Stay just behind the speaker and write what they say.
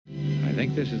I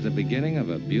think this is the beginning of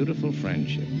a beautiful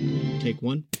friendship. Take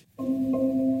one. Do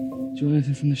you want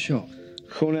anything from the shop?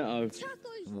 Cornetto.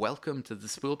 Welcome to the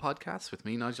Spool Podcast with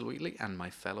me, Nigel Wheatley, and my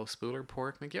fellow spooler,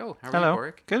 Porrick McGill. How are Hello. you,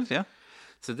 Porrick? Good, yeah.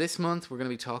 So this month we're going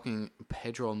to be talking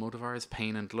Pedro Almodovar's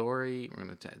Pain and Glory. We're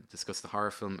going to discuss the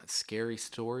horror film Scary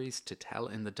Stories to Tell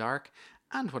in the Dark,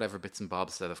 and whatever bits and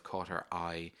bobs that have caught our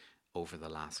eye over the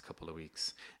last couple of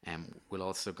weeks. We're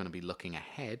also going to be looking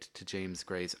ahead to James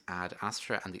Gray's Ad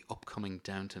Astra and the upcoming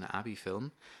Downton Abbey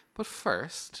film. But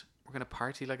first, we're going to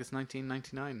party like it's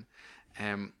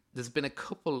 1999. There's been a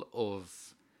couple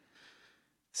of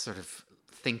sort of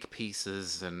think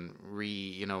pieces and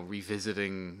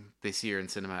revisiting this year in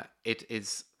cinema. It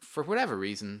is, for whatever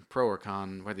reason, pro or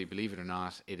con, whether you believe it or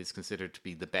not, it is considered to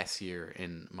be the best year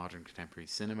in modern contemporary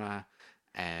cinema.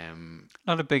 A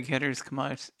lot of big hitters come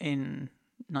out in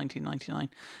 1999.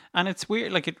 And it's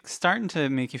weird, like it's starting to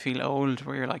make you feel old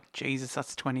where you're like, Jesus,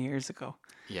 that's 20 years ago.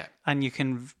 Yeah. And you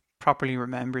can properly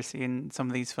remember seeing some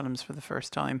of these films for the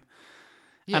first time.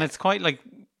 Yeah. And it's quite like,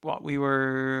 what, we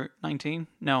were 19?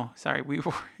 No, sorry, we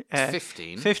were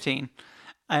 15. 15.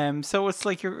 So it's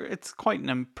like it's quite an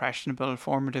impressionable,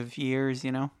 formative years,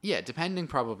 you know? Yeah, depending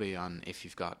probably on if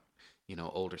you've got,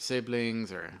 older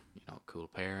siblings or, cool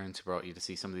parents who brought you to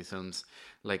see some of these films.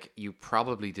 Like, you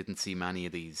probably didn't see many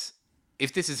of these.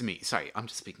 If this is me, sorry, I'm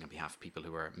just speaking on behalf of people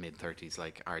who are mid-30s,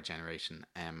 like our generation.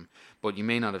 But you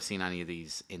may not have seen any of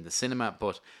these in the cinema,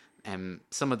 but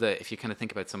some of the, if you kind of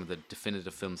think about some of the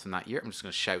definitive films from that year, I'm just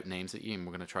going to shout names at you and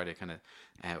we're going to try to kind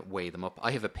of weigh them up.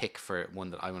 I have a pick for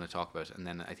one that I want to talk about, and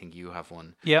then I think you have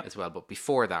one as well. But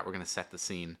before that, we're going to set the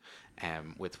scene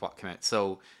with what came out.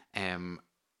 So,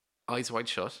 Eyes Wide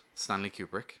Shut, Stanley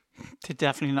Kubrick. Did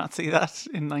definitely not see that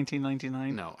in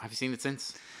 1999. No, have you seen it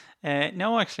since?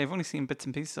 No, actually, I've only seen bits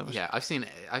and pieces of it. Yeah, I've seen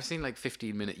like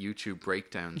 15-minute YouTube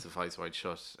breakdowns of Eyes Wide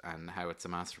Shut and how it's a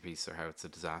masterpiece or how it's a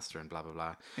disaster and blah blah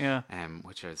blah. Yeah.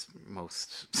 Which is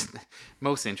most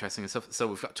interesting and stuff. So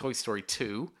we've got Toy Story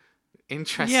 2.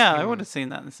 Interesting. Yeah, I would have seen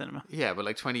that in the cinema. Yeah, but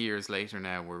like 20 years later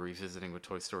now, we're revisiting with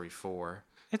Toy Story 4.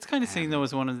 It's kind of seen though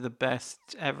as one of the best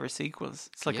ever sequels.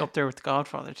 It's like up there with The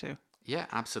Godfather too. Yeah,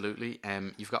 absolutely.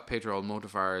 You've got Pedro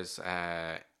Almodovar's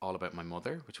All About My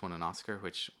Mother, which won an Oscar,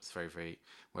 which was very, very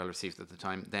well received at the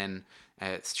time. Then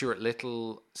Stuart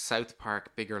Little, South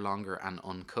Park, Bigger, Longer, and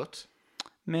Uncut.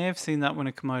 May have seen that when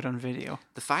it came out on video.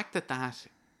 The fact that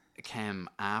came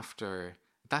after,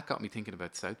 that got me thinking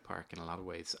about South Park in a lot of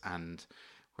ways, and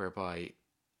whereby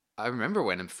I remember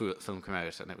when a film came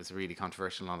out and it was really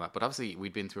controversial and all that, but obviously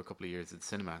we'd been through a couple of years at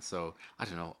cinema, so I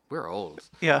don't know, we're old.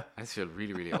 Yeah. I just feel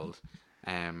really, really old.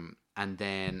 And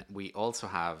then we also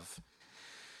have,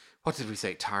 what did we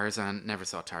say? Tarzan. Never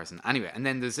saw Tarzan. Anyway, and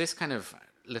then there's this kind of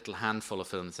little handful of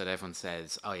films that everyone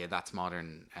says, oh yeah, that's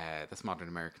modern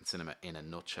American cinema in a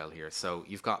nutshell here. So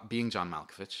you've got Being John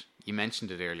Malkovich. You mentioned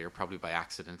it earlier, probably by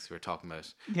accident, because we were talking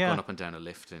about going up and down a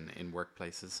lift in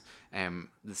workplaces.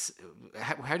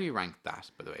 How do you rank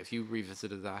that, by the way? Have you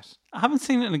revisited that? I haven't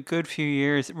seen it in a good few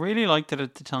years. Really liked it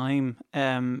at the time,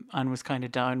 and was kind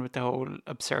of down with the whole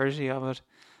absurdity of it.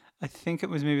 I think it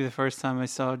was maybe the first time I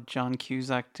saw John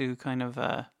Cusack do kind of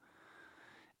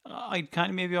I'd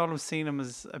kind of maybe always seen him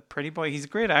as a pretty boy. He's a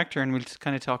great actor, and we'll just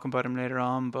kind of talk about him later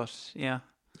on, but yeah.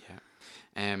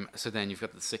 Yeah. So then you've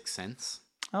got The Sixth Sense.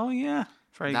 Oh, yeah.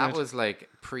 Very that good. was like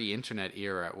pre-internet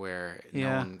era where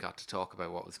no one got to talk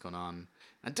about what was going on.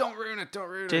 And don't ruin it.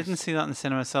 Didn't see that in the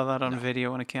cinema. I saw that on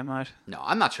video when it came out. No,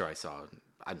 I'm not sure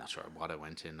what I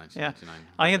went to in 1999.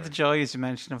 I had the joy, as you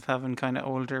mentioned, of having kind of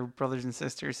older brothers and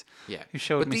sisters who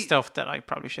showed me stuff that I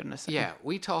probably shouldn't have seen. Yeah,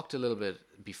 we talked a little bit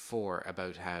before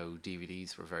about how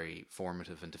DVDs were very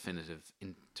formative and definitive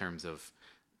in terms of,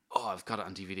 I've got it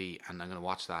on DVD and I'm going to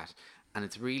watch that. And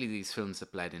it's really these films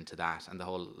that bled into that, and the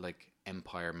whole like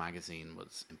Empire magazine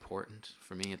was important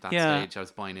for me at that stage. I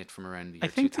was buying it from around the year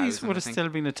 2000. I think these would have still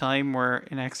been a time where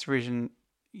in Xvision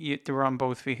they were on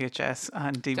both VHS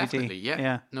and DVD. Definitely,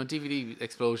 yeah. No, DVD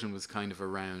explosion was kind of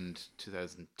around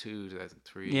 2002,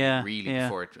 2003,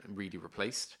 before it really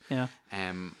replaced. Yeah.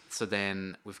 So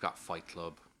then we've got Fight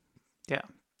Club. Yeah,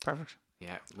 perfect.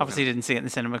 Yeah. Obviously didn't see it in the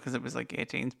cinema because it was like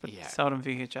 18s, but saw it on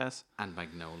VHS. And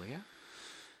Magnolia.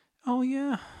 Oh,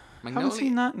 yeah. Magnolia. Haven't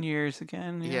seen that in years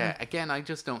again. Yeah, again, I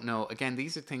just don't know. Again,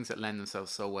 these are things that lend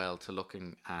themselves so well to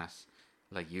looking at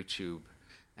like YouTube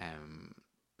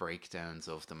breakdowns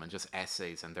of them and just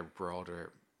essays and their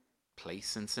broader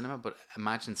place in cinema. But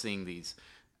imagine seeing these,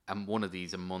 one of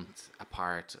these a month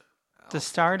apart. The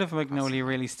start of Magnolia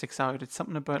really sticks out. It's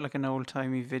something about like an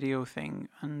old-timey video thing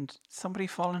and somebody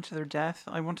falling to their death,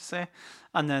 I want to say.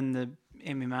 And then the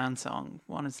Amy Mann song,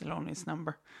 One is the Loneliest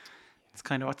Number. It's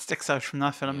kind of what sticks out from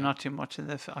that film, not too much of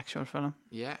the actual film.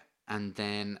 Yeah.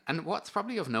 And what's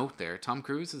probably of note there, Tom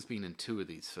Cruise has been in 2 of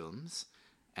these films.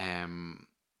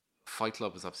 Fight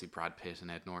Club was obviously Brad Pitt and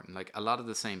Ed Norton. Like, a lot of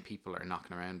the same people are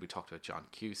knocking around. We talked about John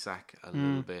Cusack a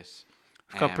little bit.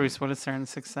 We've got Bruce Willis there in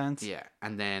Sixth Sense. Yeah,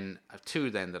 and then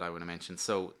 2 then that I want to mention.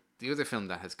 So the other film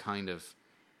that has kind of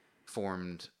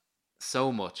formed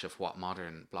so much of what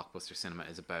modern blockbuster cinema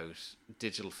is about: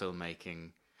 digital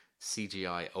filmmaking,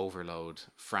 CGI overload,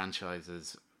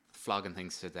 franchises, flogging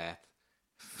things to death.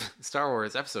 Star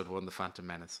Wars Episode 1, The Phantom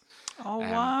Menace. Oh,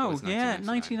 wow. was Yeah,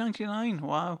 1999. 1999.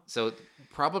 Wow. So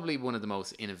probably one of the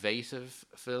most innovative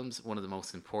films, one of the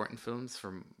most important films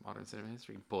from modern cinema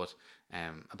history, but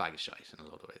a bag of shite in a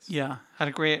lot of ways. Yeah, had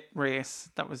a great race.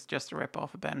 That was just a rip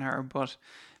off of Ben-Hur, but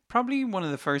probably one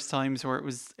of the first times where it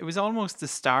was almost the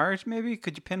start. Maybe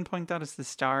could you pinpoint that as the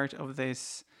start of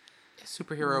this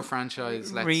Superhero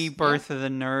franchise, rebirth of the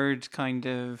nerd kind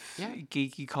of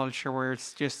geeky culture, where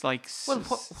it's just like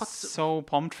so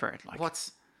pumped for it. Like,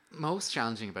 what's most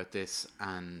challenging about this,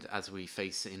 and as we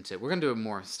face into, we're going to do a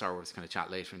more Star Wars kind of chat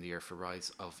later in the year for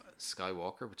Rise of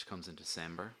Skywalker, which comes in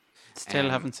December. Still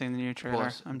haven't seen the new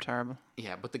trailer. I'm terrible.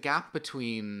 Yeah, but the gap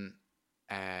between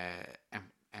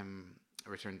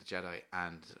Return of the Jedi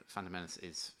and Phantom Menace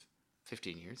is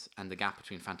 15 years, and the gap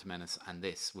between Phantom Menace and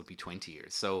this would be 20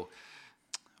 years. So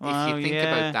if you think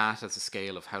about that as a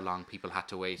scale of how long people had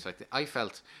to wait, like I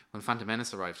felt when Phantom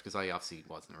Menace arrived, because I obviously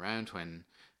wasn't around when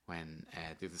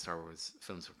the other Star Wars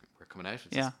films were coming out.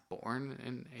 I was born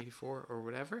in 84 or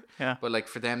whatever. Yeah. But like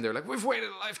for them, they're like, we've waited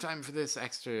a lifetime for this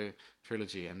extra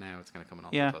trilogy, and now it's going to come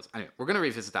on. Yeah. Anyway, we're going to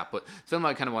revisit that. But the film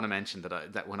I kind of want to mention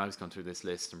that when I was going through this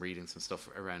list and reading some stuff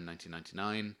around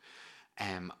 1999,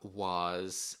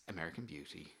 was American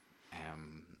Beauty,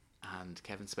 and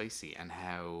Kevin Spacey, and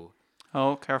how.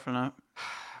 Oh, careful now.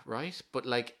 Right, but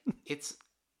like it's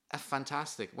a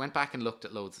fantastic. Went back and looked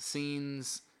at loads of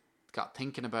scenes. Got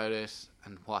thinking about it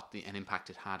and what an impact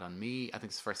it had on me. I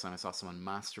think it's the first time I saw someone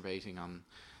masturbating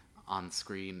on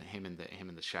screen. Him in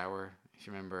the shower, if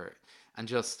you remember, and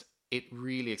just it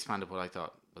really expanded what I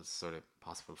thought was sort of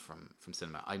possible from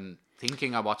cinema. I'm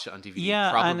thinking I watched it on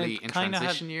DVD, probably in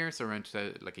transition years, so around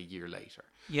like a year later.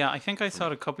 Yeah, I think I saw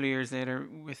it a couple of years later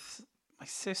with my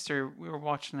sister. We were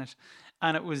watching it,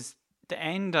 and it was the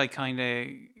end. I kind of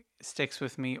sticks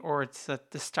with me, or it's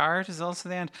at the start is also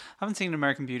the end. I haven't seen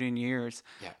American Beauty in years,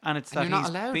 and it's that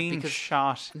he's being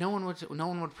shot. No one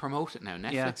would promote it now.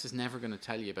 Netflix is never going to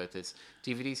tell you about this.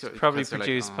 DVDs probably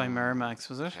produced by Miramax,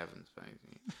 was it? Heavens,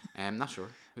 I'm not sure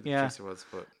who the producer was,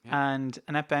 but and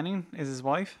Annette Bening is his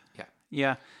wife.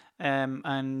 Yeah,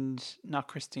 and not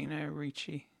Christina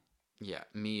Ricci. Yeah,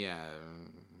 Mia.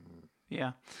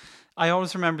 Yeah, I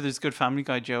always remember there's a good Family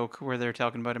Guy joke where they're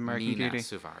talking about American Nina Beauty.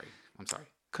 Suvari. I'm sorry.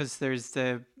 Because there's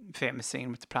the famous scene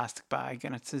with the plastic bag,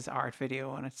 and it's his art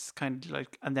video, and it's kind of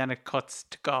like, and then it cuts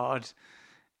to God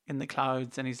in the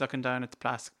clouds, and he's looking down at the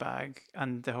plastic bag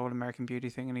and the whole American Beauty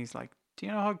thing, and he's like, "Do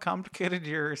you know how complicated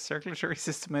your circulatory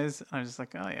system is?" And I was just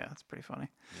like, "Oh yeah, that's pretty funny."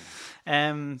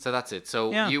 Yeah. So that's it.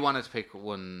 So you wanted to pick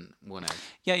one out.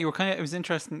 Yeah, you were kind of. It was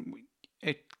interesting.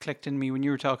 It clicked in me when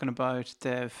you were talking about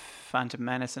the Phantom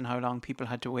Menace and how long people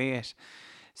had to wait.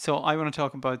 So I want to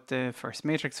talk about the first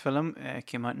Matrix film. It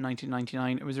came out in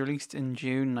 1999. It was released in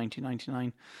June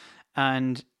 1999.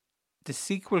 And the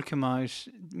sequel came out,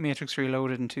 Matrix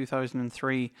Reloaded, in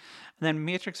 2003. And then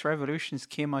Matrix Revolutions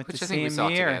came out the same year. Which I think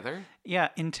we saw together. Yeah,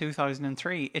 in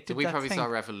 2003. Did we probably saw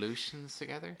Revolutions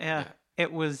together? Yeah.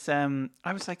 It was, I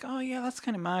was like, oh yeah, that's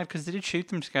kind of mad, because they did shoot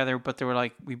them together, but they were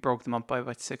like, we broke them up by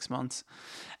about 6 months.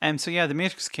 So yeah, The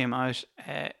Matrix came out.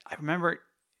 I remember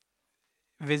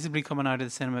visibly coming out of the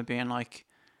cinema being like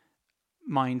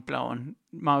mind blown,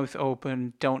 mouth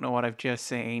open, don't know what I've just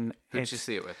seen. Who'd you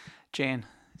see it with? Jane,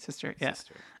 sister.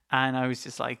 And I was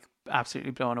just like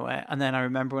absolutely blown away. And then I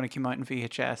remember when it came out in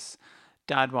VHS,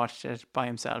 Dad watched it by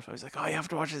himself. I was like, oh, you have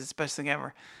to watch it, it's the best thing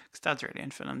ever, because Dad's really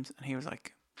into films. And he was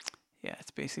like, yeah,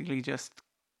 it's basically just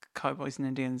cowboys and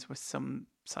Indians with some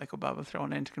psychobabble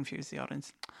thrown in to confuse the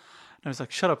audience. And I was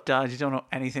like, shut up, Dad, you don't know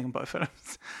anything about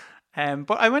films.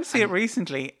 But I went to see it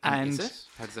recently, and is it?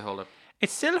 How does it hold up? It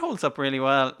still holds up really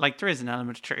well. Like, there is an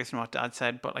element of truth in what Dad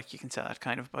said, but like you can say that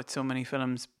kind of about so many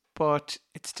films. But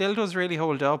it still does really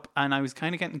hold up, and I was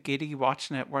kind of getting giddy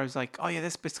watching it, where I was like, "Oh yeah,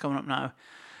 this bit's coming up now."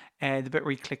 The bit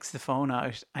where he clicks the phone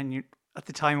out, and you at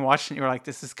the time watching it, you were like,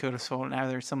 "This is the coolest phone." Now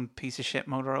there's some piece of shit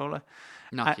Motorola,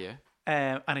 Nokia,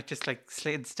 and it just like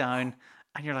slides down,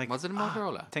 and you're like, "Was it a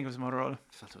Motorola?" I think it was Motorola. I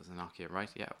thought it was a Nokia, right?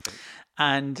 Yeah. Okay.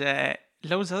 And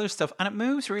loads of other stuff, and it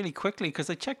moves really quickly, because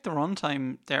I checked the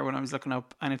runtime there when I was looking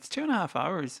up, and it's 2.5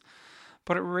 hours.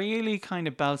 but it really kind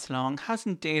of belts along.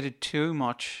 Hasn't dated too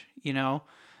much, you know.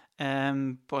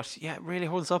 But yeah, it really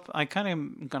holds up. I kind of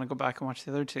am gonna go back and watch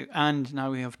the other two, and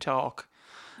now we have Talk.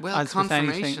 Well, As with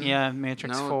anything, confirmation. yeah,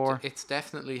 Matrix No, 4. it's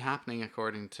definitely happening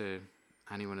according to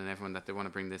anyone and everyone that they want to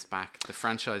bring this back. The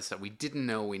franchise that we didn't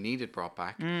know we needed brought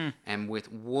back, and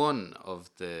with one of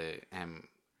the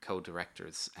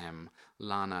co-directors,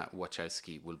 Lana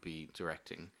Wachowski will be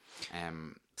directing.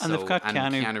 And they've got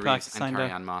Keanu back Reeves and signed Carrie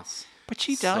up. Ann Moss. But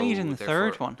she died in the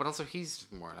third one. But also, he's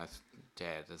more or less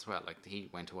dead as well. Like, he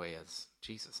went away as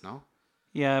Jesus, no?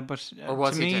 Yeah, but Or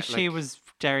was to he me, dead? she Like- was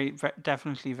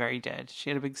definitely very dead. She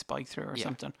had a big spike through or Yeah.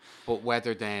 something. But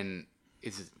whether then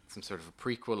is it some sort of a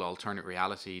prequel, alternate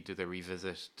reality? Do they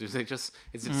revisit? Do they just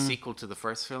is it a sequel to the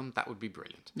first film? That would be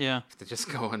brilliant. Yeah. If they just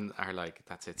go and are like,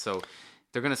 that's it. So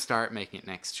they're going to start making it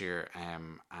next year,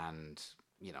 and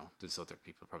you know, there's other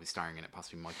people probably starring in it,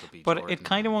 possibly Michael B. But Jordan. it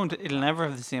kind of won't. It'll never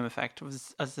have the same effect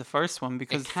as the first one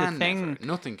because It can the thing. never.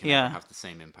 Nothing can yeah. ever have the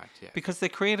same impact. Yeah. Because they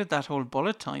created that whole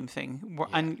bullet time thing,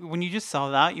 and when you just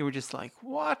saw that, you were just like,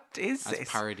 "What is As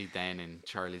this?" parodied then in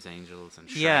Charlie's Angels and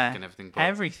Shrek Yeah, and everything. But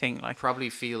everything like.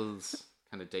 probably feels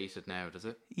kind of dated now, does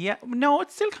it? Yeah, no, it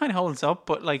still kind of holds up,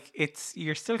 but like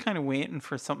you're still kind of waiting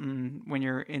for something when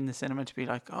you're in the cinema to be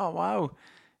like, "Oh wow,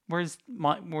 where's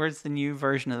the new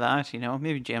version of that?" You know,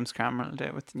 maybe James Cameron will do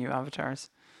it with the new avatars.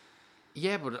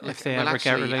 Yeah, but like, they well, ever get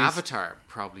actually, released. Avatar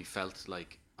probably felt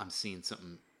like I'm seeing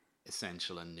something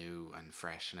essential and new and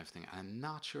fresh and everything. And I'm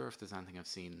not sure if there's anything I've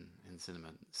seen in cinema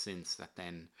since that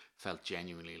then felt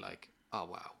genuinely like, oh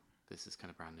wow, this is kind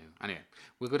of brand new. Anyway,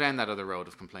 we'll go down that other road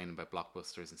of complaining about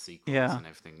blockbusters and sequels Yeah. and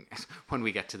everything when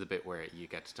we get to the bit where you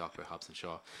get to talk about Hobbs and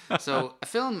Shaw. So a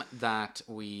film that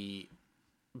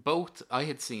I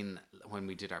had seen when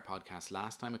we did our podcast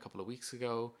last time a couple of weeks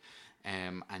ago,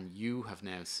 and you have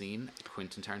now seen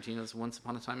Quentin Tarantino's Once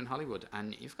Upon a Time in Hollywood,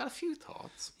 and you've got a few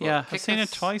thoughts. But Yeah, I've kick seen it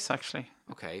us- twice actually.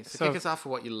 Okay, so So- kick us off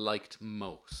with what you liked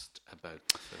most about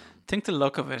the film. I think the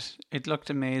look of it, it looked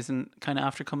amazing. Kind of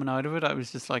after coming out of it, I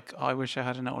was just like, oh, I wish I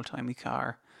had an old timey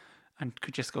car and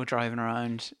could just go driving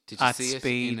around Did you at see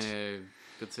speed. it in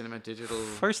a good cinema digital?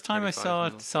 First time I 35 saw mil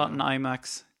it in cinema?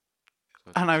 IMAX,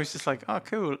 and I was just like, oh,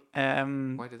 cool.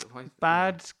 Why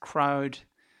Bad crowd.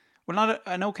 Well, not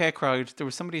an okay crowd. There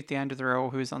was somebody at the end of the row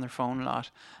who was on their phone a lot,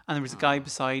 and there was a guy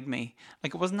beside me.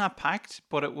 Like, it wasn't that packed,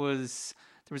 but there was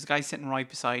a guy sitting right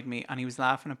beside me, and he was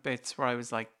laughing at bits where I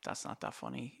was like, "That's not that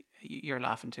funny. You're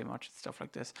laughing too much," and stuff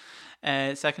like this.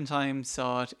 Second time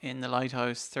saw it in the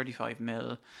Lighthouse, 35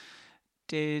 mil.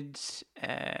 Did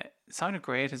sounded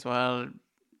great as well.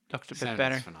 Looked a bit Sound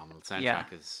better. is phenomenal. Soundtrack Yeah.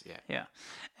 is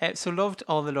Yeah. So loved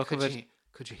all the look of it.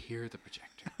 Could you hear the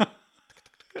projector?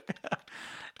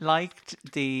 Liked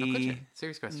Could the. you?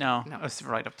 Serious question. No, it was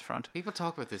right up the front. People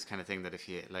talk about this kind of thing that if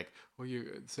you like, oh,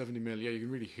 you 70 mil, yeah, you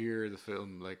can really hear the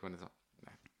film like when it's on.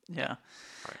 Yeah.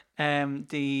 Right.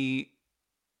 The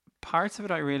parts of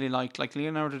it I really liked, like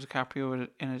Leonardo DiCaprio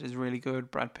in it is really good.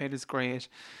 Brad Pitt is great.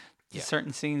 There's Yeah.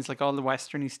 certain scenes, like all the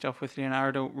westerny stuff with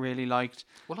Leonardo, really liked.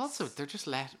 Well, also they're just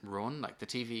let run like the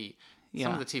TV. Some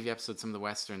Yeah. of the TV episodes, some of the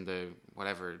Western, the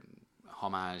whatever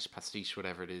homage, pastiche,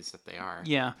 whatever it is that they are.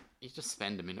 Yeah. You just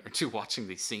spend a minute or two watching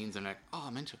these scenes and like, oh,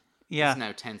 I'm into it. Yeah. It's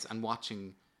now tense and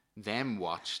watching them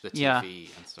watch the TV Yeah.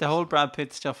 and stuff. The whole Brad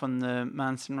Pitt stuff on the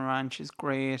Manson Ranch is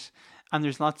great. And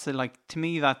there's lots of, like, to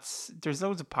me, there's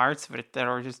loads of parts of it that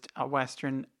are just a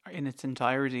Western in its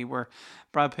entirety where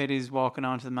Brad Pitt is walking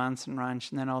onto the Manson Ranch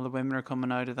and then all the women are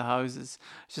coming out of the houses.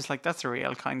 It's just like, that's a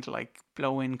real kind of like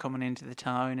blow-in coming into the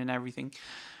town and everything.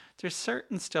 There's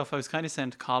certain stuff I was kind of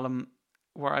saying to Colin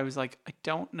where I was like, I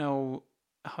don't know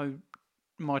how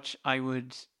much I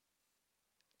wouldn't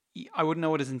know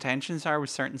what his intentions are with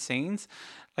certain scenes.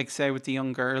 Like, say with the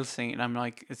young girl scene, I'm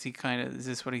like, is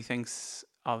this what he thinks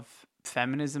of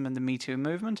feminism and the Me Too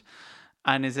movement?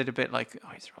 And is it a bit like, oh,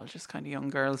 these are all just kind of young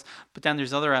girls? But then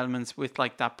there's other elements with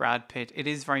like that Brad Pitt. It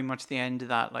is very much the end of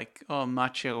that, like, oh,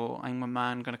 macho, I'm a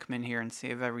man going to come in here and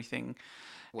save everything.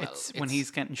 Well, It's when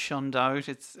he's getting shunned out.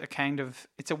 It's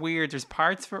a weird, there's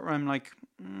parts of it where I'm like,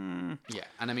 Yeah,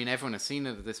 and I mean, everyone has seen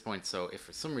it at this point, so if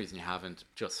for some reason you haven't,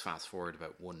 just fast forward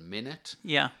about 1 minute.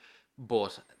 yeah.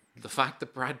 But the fact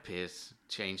that Brad Pitt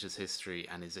changes history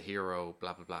and is a hero,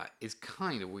 blah, blah, blah, is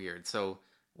kind of weird. So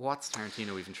what's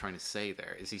Tarantino even trying to say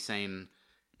there? Is he saying,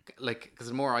 like, because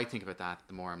the more I think about that,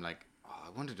 the more I'm like, oh, I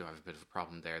wonder, do I have a bit of a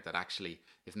problem there that actually,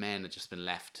 if men had just been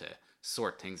left to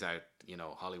sort things out, you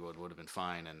know, Hollywood would have been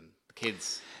fine and the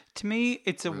kids... To me,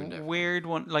 it's a Ruined everything. weird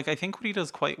one. Like, I think what he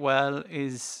does quite well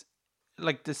is,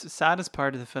 like, the saddest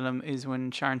part of the film is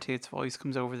when Sharon Tate's voice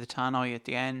comes over the tannoy at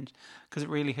the end, because it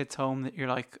really hits home that you're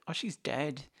like, oh, she's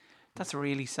dead. That's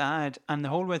really sad. And the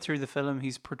whole way through the film,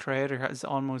 he's portrayed her as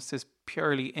almost this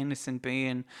purely innocent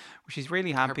being, where she's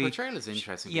really Her happy. portrayal is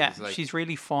interesting. Yeah, because, like, she's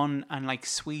really fun and like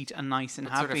sweet and nice and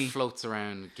it sort happy. of floats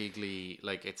around, giggly,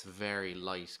 like it's very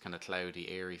light, kind of cloudy,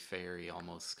 airy, fairy,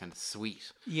 almost kind of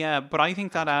sweet. Yeah, but I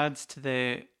think that adds to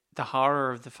the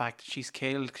horror of the fact that she's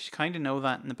killed, because you kind of know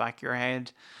that in the back of your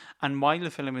head. And while the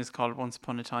film is called Once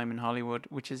Upon a Time in Hollywood,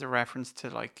 which is a reference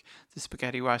to like the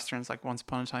spaghetti westerns like Once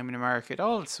Upon a Time in America, it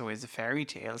also is a fairy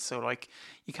tale. So like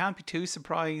you can't be too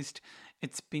surprised.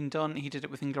 It's been done. He did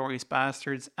it with Inglourious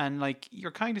Bastards, and like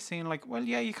you're kind of saying like, well,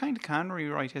 yeah, you kind of can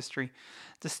rewrite history.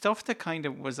 The stuff that kind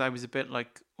of was, I was a bit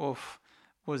like, oof,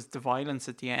 was the violence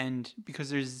at the end,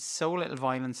 because there's so little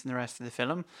violence in the rest of the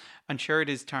film. And sure, it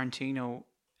is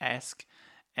Tarantino-esque,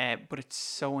 but it's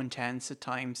so intense at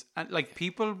times. And like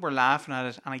people were laughing at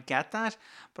it, and I get that,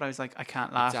 but I was like, I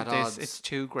can't laugh at at this. odds. It's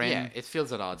too grim. Yeah, it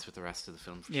feels at odds with the rest of the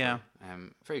film. For Yeah. sure.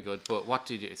 Very good. But what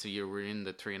did you? So you were in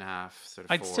the 3.5, sort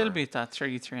of. I'd 4. still be at that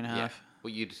 3.5. Yeah,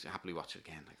 but you'd happily watch it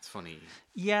again. Like, it's funny.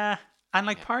 Yeah. And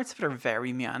like parts of it are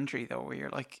very meandering though, where you're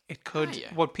like, it could.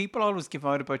 yeah. What people always give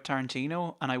out about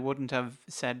Tarantino, and I wouldn't have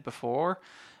said before,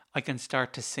 I can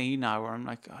start to see now where I'm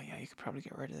like, oh yeah, you could probably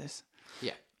get rid of this.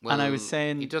 Yeah. And I was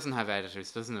saying- he doesn't have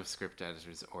editors, doesn't have script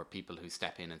editors or people who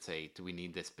step in and say, do we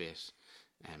need this bit?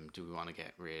 Do we want to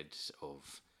get rid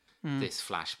of this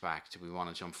flashback? Do we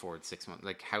want to jump forward 6 months?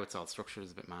 Like, how it's all structured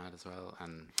is a bit mad as well.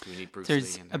 And do we need Bruce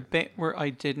There's Lee in a there? bit where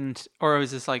I didn't, or I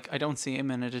was just like, I don't see him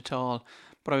in it at all.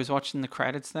 But I was watching the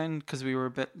credits then, because we were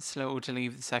a bit slow to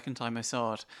leave the second time I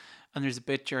saw it. And there's a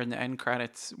bit during the end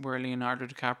credits where Leonardo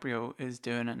DiCaprio is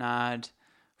doing an ad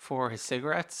for his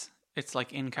cigarettes. It's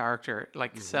like in character,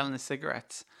 like selling his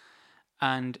cigarettes.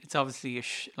 And it's obviously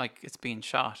like it's being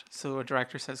shot. So a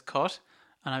director says cut.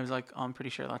 And I was like, oh, I'm pretty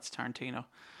sure that's Tarantino.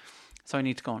 So I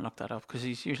need to go and look that up, because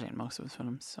he's usually in most of his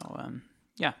films. So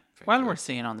yeah, well, we're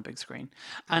seeing on the big screen.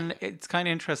 And it's kind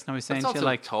of interesting. I was saying It's to also you,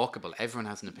 like, talkable. Everyone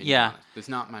has an opinion Yeah. on it. There's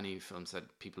not many films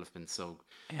that people have been so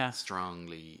yeah.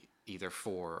 strongly either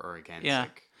for or against. Yeah.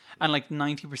 Like, And like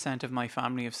 90% of my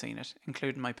family have seen it,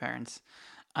 including my parents.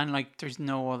 And like there's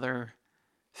no other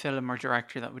film or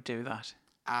director that would do that.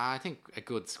 I think a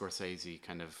good Scorsese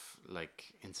kind of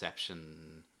like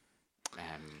Inception,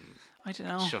 I don't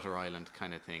know. Shutter Island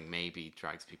kind of thing maybe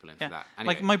drags people into Yeah. that.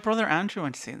 Anyway, Like my brother Andrew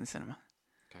went to see it in the cinema.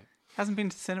 okay. Hasn't been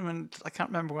to cinema in, I can't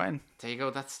remember when. There you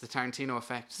go. That's the Tarantino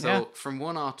effect. So Yeah. from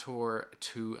one auteur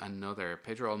to another,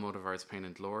 Pedro Almodovar's Pain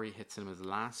and Glory hit cinemas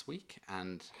last week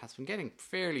and has been getting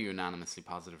fairly unanimously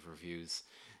positive reviews.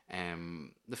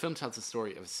 The film tells the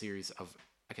story of a series of,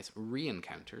 I guess,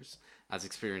 re-encounters as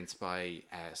experienced by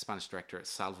Spanish director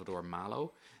Salvador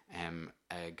Malo,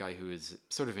 a guy who is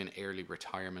sort of in early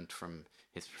retirement from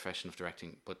his profession of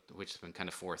directing, but which has been kind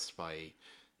of forced by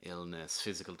illness,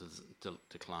 physical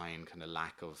decline, kind of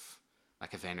lack of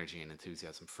energy and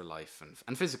enthusiasm for life,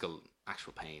 and physical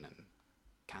actual pain and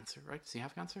cancer. Right? Does he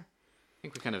have cancer? I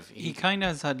think we kind of He kind of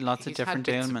has had lots of he's had different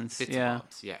bits ailments. of Yeah.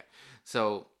 bobs, yeah.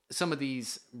 So some of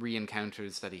these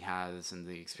re-encounters that he has and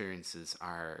the experiences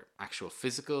are actual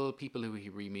physical people who he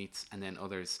re-meets, and then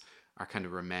others are kind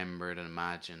of remembered and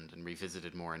imagined and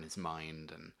revisited more in his mind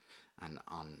and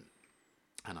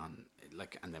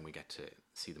then we get to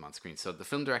see them on screen. So the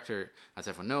film director, as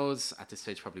everyone knows, at this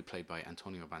stage probably played by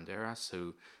Antonio Banderas,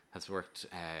 who has worked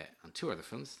on 2 other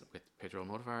films with Pedro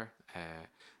Almodovar,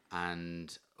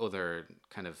 and other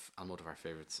kind of Almodovar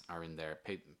favorites are in there.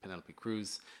 Penelope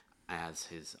Cruz as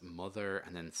his mother,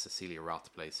 and then Cecilia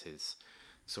Roth plays his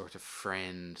sort of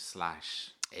friend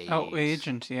 /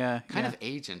 Agent, yeah. kind yeah. of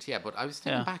agent, yeah. But I was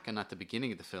thinking Yeah. back, and at the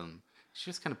beginning of the film, she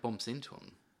just kind of bumps into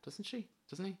him, doesn't she?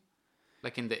 Doesn't he?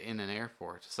 Like in an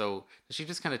airport. So does she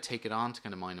just kind of take it on to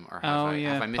kind of mind him, or have I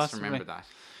misremembered possibly. that?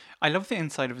 I love the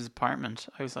inside of his apartment.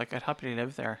 I was like, I'd happily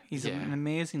live there. He's Yeah. an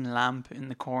amazing lamp in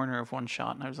the corner of one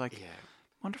shot, and I was like, Yeah.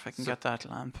 wonder if I can get that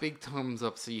lamp. Big thumbs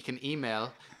up. So you can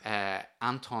email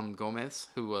Anton Gomez,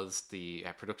 who was the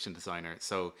production designer.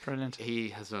 So Brilliant. he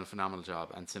has done a phenomenal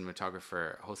job, and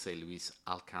cinematographer Jose Luis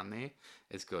Alcane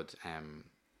is good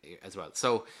as well.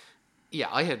 So yeah,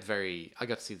 I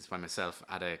got to see this by myself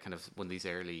at a kind of one of these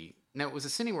early. Now it was a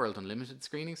Cineworld Unlimited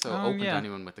screening, so open to yeah.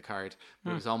 anyone with the card.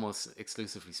 But it was almost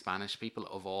exclusively Spanish people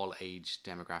of all age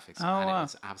demographics, Oh, and wow. it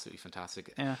was absolutely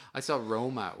fantastic. Yeah. I saw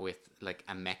Roma with like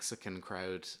a Mexican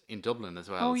crowd in Dublin as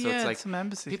well. Oh, so yeah, it's like it's some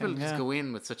embassy people thing, just yeah. go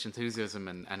in with such enthusiasm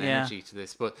and Yeah. energy to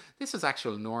this, but this was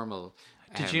actual normal.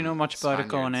 Did you know much about it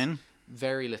going Spaniards. in?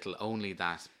 Very little, only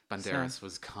that Banderas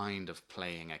was kind of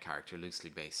playing a character loosely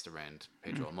based around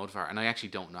Pedro Almodovar, and I actually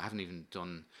don't know. I haven't even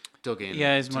dug in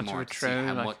Yeah, as to much of more it to see through,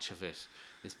 how like- much of it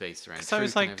is based around. So I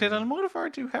was truth and like, did everything.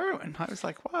 Almodovar do heroin? I was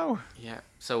like, wow. Yeah.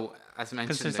 So as Because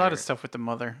mentioned, there's a lot of there- stuff with the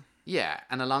mother. Yeah,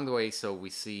 and along the way, so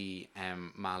we see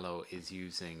Mallow is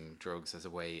using drugs as a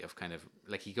way of kind of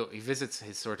like he visits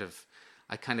his sort of.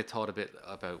 I kind of thought a bit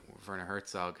about Werner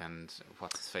Herzog and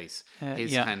what's his face,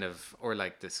 his yeah. kind of, or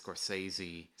like the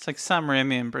Scorsese, It's like Sam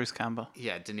Raimi and Bruce Campbell.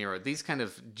 yeah, De Niro. These kind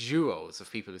of duos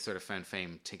of people who sort of found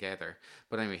fame together.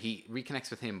 But anyway, he reconnects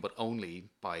with him, but only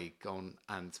by going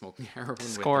and smoking heroin.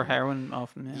 Score with him. heroin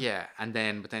off him, yeah. Yeah, and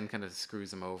then kind of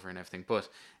screws him over and everything. But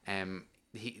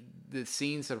the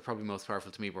scenes that are probably most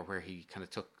powerful to me were where he kind of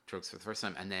took drugs for the first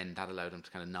time, and then that allowed him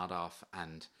to kind of nod off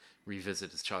and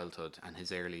revisit his childhood and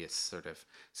his earliest sort of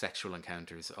sexual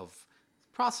encounters of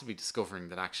possibly discovering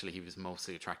that actually he was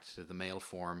mostly attracted to the male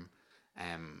form,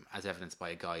 as evidenced by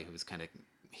a guy who was kind of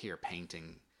here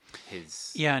painting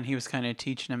his Yeah, and he was kind of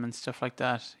teaching him and stuff like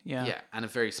that. Yeah. yeah, and a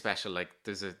very special, like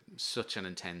there's such an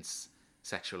intense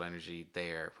sexual energy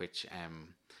there, which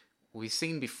we've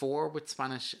seen before with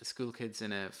Spanish school kids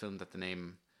in a film that the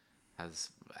name has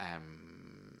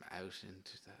out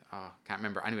into the can't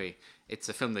remember. Anyway, it's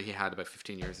a film that he had about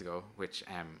 15 years ago, which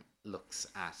looks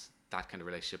at that kind of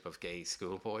relationship of gay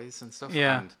schoolboys and stuff.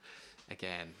 Yeah. And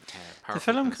again, The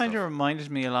powerful film kind kind of stuff. reminded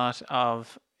me a lot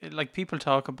of, like, people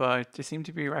talk about, they seem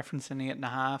to be referencing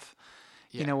 8.5,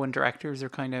 Yeah. you know, when directors are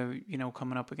kind of, you know,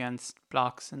 coming up against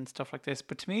blocks and stuff like this.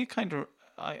 But to me, it kind of,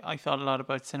 I thought a lot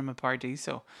about Cinema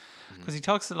Paradiso, because he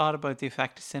talks a lot about the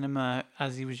effect of cinema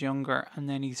as he was younger, and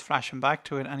then he's flashing back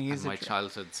to it, and he And is my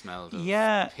childhood smelled of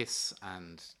Yeah. piss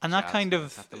and that jazz. kind Is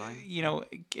of, that the line? you know,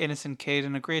 innocent kid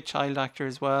and a great child actor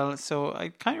as well. So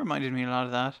it kind of reminded me a lot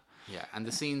of that. Yeah, and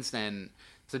the scenes then.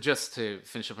 So just to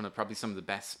finish up on it, probably some of the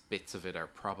best bits of it are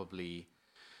probably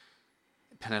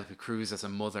Penelope Cruz as a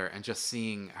mother, and just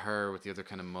seeing her with the other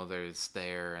kind of mothers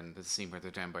there, and the scene where they're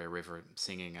down by a river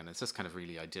singing, and it's just kind of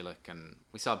really idyllic. And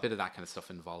we saw a bit of that kind of stuff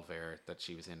in Volver that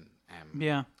she was in.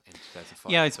 Yeah. In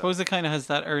 2005. Yeah, I so- suppose it kind of has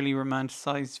that early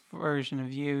romanticized version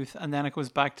of youth, and then it goes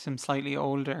back to him slightly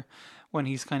older when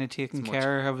he's kind of taking much-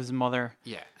 care of his mother.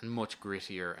 Yeah, and much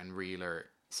grittier and realer,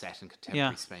 set in contemporary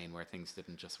Yeah. Spain where things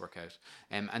didn't just work out.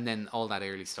 And then all that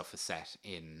early stuff is set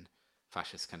in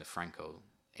fascist kind of Franco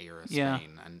era Yeah.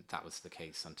 Spain, and that was the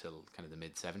case until kind of the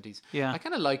mid 70s. Yeah. I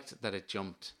kind of liked that it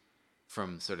jumped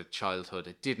from sort of childhood.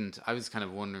 It didn't. I was kind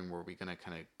of wondering, were we going to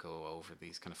kind of go over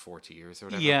these kind of 40 years or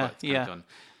whatever? Yeah, but it's kind yeah. of done.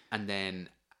 And then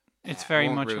It's I very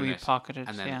won't much ruin we it. pocketed.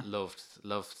 And then Yeah, loved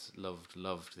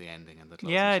the ending and the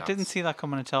closing yeah, I shots. didn't see that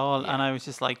coming at all, Yeah. and I was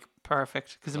just like,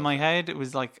 perfect, because in my head it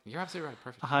was like You're absolutely right.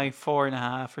 Perfect. a high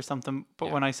 4.5 or something. But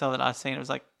Yeah. when I saw the last scene, it was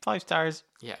like 5 stars.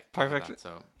 Yeah, Perfect. That,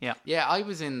 so Yeah. yeah, I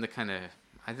was in the kind of,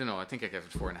 I don't know. I think I gave it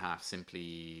 4.5.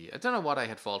 Simply, I don't know what I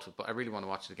had fault with, but I really want to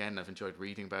watch it again. I've enjoyed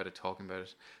reading about it, talking about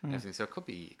it, and everything. So it could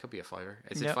be a 5.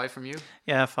 Is it Yep. 5 from you?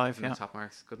 Yeah, 5. Isn't it Yeah, top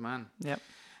marks. Good man. yep.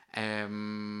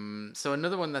 So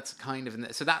another one that's kind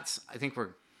of so that's, I think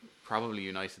we're probably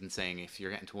united in saying if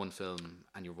you're getting to one film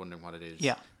and you're wondering what it is,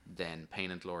 Yeah. then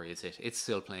Pain and Glory is it. It's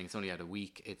still playing. It's only out a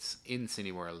week. It's in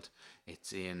Cineworld.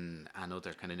 It's in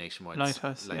another kind of nationwide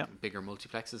Lighthouse, like yeah. bigger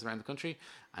multiplexes around the country,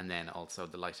 and then also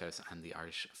the Lighthouse and the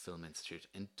Irish Film Institute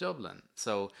in Dublin.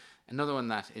 So another one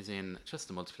that is in just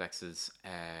the multiplexes.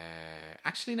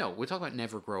 Actually, no, we'll talk about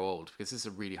Never Grow Old, because this is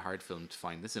a really hard film to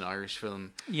find. This is an Irish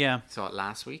film. Yeah. Saw it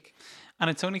last week. And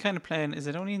it's only kind of playing, is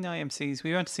it only in the IMCs?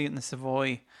 We went to see it in the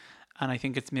Savoy, and I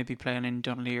think it's maybe playing in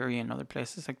Dunleary and other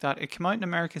places like that. It came out in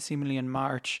America seemingly in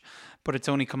March, but it's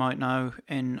only come out now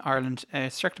in Ireland.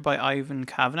 It's directed by Ivan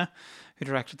Kavanagh, who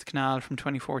directed The Canal from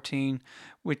 2014,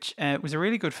 which was a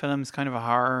really good film. It's kind of a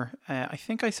horror. I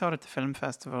think I saw it at the film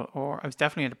festival, or I was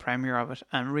definitely at a premiere of it,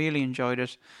 and really enjoyed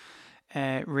it.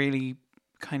 Really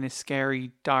kind of scary,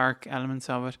 dark elements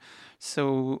of it.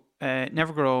 So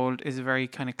Never Grow Old is a very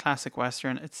kind of classic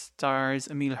Western. It stars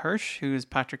Emile Hirsch, who is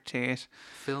Patrick Tate.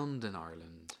 Filmed in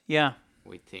Ireland, Yeah.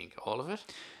 we think. All of it?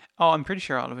 Oh, I'm pretty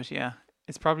sure all of it, yeah.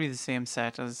 It's probably the same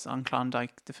set as on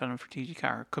Klondike, the film for T.G.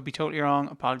 Carr. Could be totally wrong.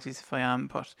 Apologies if I am,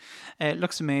 but it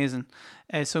looks amazing.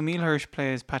 So Emile Hirsch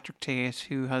plays Patrick Tate,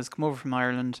 who has come over from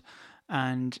Ireland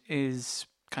and is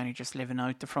kind of just living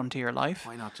out the frontier life.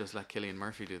 Why not just let Cillian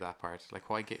Murphy do that part? Like,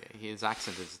 why his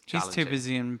accent is He's challenging. too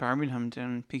busy in Birmingham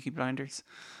doing Peaky Blinders.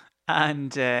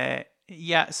 And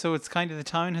yeah, so it's kind of, the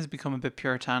town has become a bit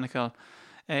puritanical.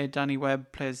 Danny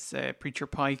Webb plays Preacher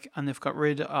Pike, and they've got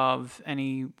rid of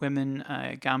any women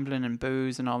gambling and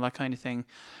booze and all that kind of thing.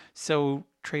 So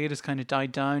trade has kind of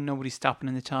died down. Nobody's stopping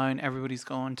in the town. Everybody's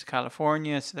going to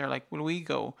California. So they're like, will we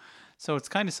go? So it's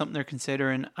kind of something they're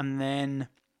considering. And then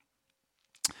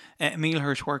Emile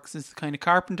Hirsch works as the kind of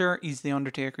carpenter. He's the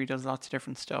undertaker. He does lots of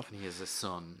different stuff. And he has a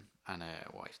son and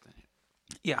a wife. Then.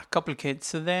 Yeah, a couple of kids.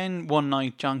 So then one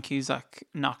night, John Cusack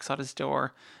knocks at his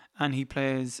door, and he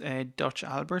plays Dutch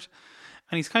Albert,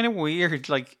 and he's kind of weird.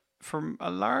 Like for a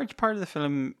large part of the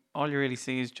film, all you really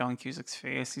see is John Cusack's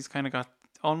face. He's kind of got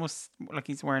almost like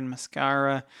he's wearing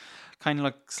mascara. Kind of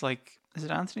looks like, is it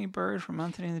Anthony Bird from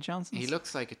Anthony and the Johnsons? He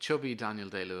looks like a chubby Daniel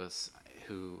Day-Lewis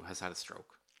who has had a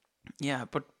stroke. Yeah,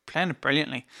 but playing it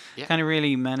brilliantly. Yeah. Kind of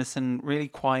really menacing, really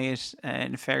quiet,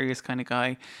 nefarious kind of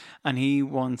guy. And he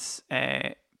wants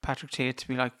Patrick Tate to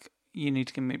be like, you need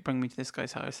to bring me to this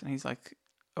guy's house. And he's like,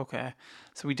 okay.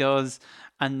 So he does.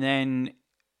 And then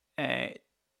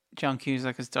John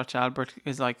Cusack as Dutch Albert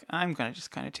is like, I'm going to just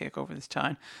kind of take over this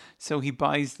town. So he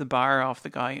buys the bar off the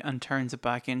guy and turns it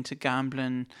back into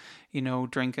gambling,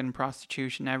 drinking,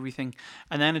 prostitution, everything.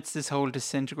 And then it's this whole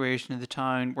disintegration of the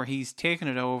town where he's taking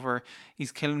it over.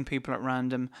 He's killing people at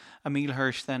random. Emile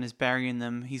Hirsch then is burying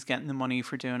them. He's getting the money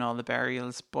for doing all the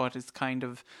burials, but it's kind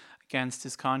of against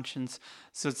his conscience.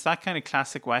 So it's that kind of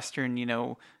classic Western,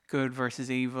 good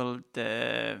versus evil.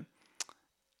 The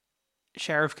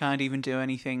sheriff can't even do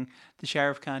anything. The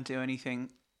sheriff can't do anything.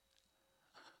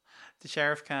 The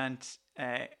sheriff can't,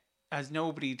 has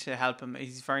nobody to help him.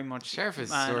 He's very much Sheriff is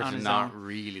man sort on of his not own.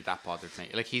 really that bothered me.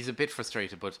 Like, he's a bit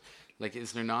frustrated, but like,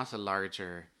 is there not a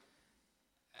larger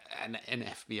an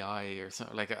FBI or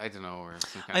something? Like, I don't know, or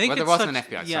some kind I think well, there it's wasn't such-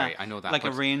 an FBI. yeah, Sorry, I know that. like a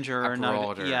but ranger a or not.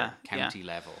 broader Yeah, county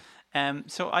level.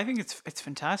 So I think it's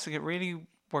fantastic. It really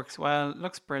works well. It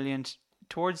looks brilliant.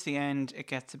 Towards the end, it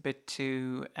gets a bit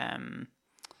too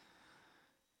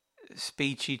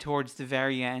speechy towards the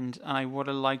very end, and I would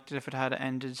have liked it if it had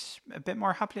ended a bit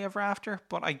more happily ever after.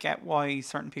 But I get why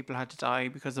certain people had to die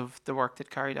because of the work that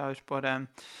carried out. But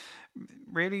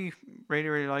really, really,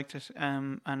 really liked it.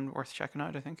 And worth checking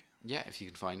out, I think. Yeah, if you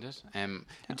can find it.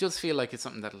 It does feel like it's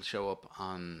something that'll show up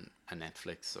on a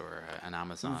Netflix or an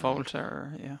Amazon. Volta,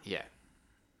 or, yeah. Yeah.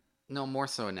 No, more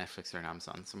so a Netflix or an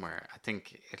Amazon somewhere. I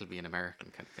think it'll be an American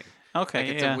kind of thing. Okay,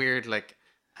 Like, it's yeah. a weird, like,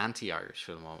 anti-Irish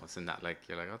film almost in that, like,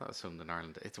 you're like, oh, that was filmed in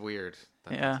Ireland. It's weird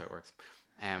that Yeah. that's how it works.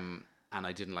 And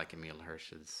I didn't like Emile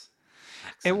Hirsch's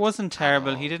accent It wasn't at terrible.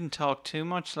 all. He didn't talk too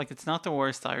much. Like, it's not the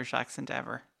worst Irish accent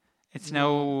ever. It's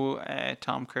no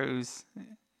Tom Cruise,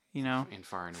 in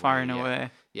Far and far Away. and yeah.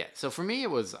 away. Yeah, so for me it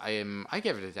was I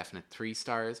gave it a definite 3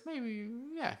 stars, maybe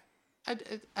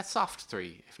a soft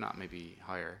 3, if not maybe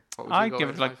higher. What would you I'd go give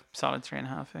with, it like 5? solid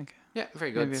 3.5, I think. Yeah,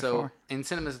 very good. maybe a So 4. in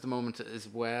cinemas at the moment as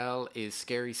well is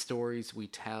Scary Stories We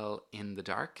Tell in the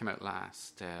Dark. Came out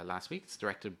last week. It's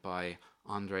directed by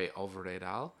Andre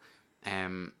Overredal.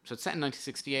 So it's set in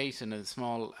 1968 in a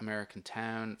small American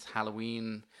town. It's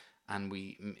Halloween, and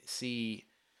we see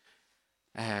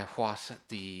what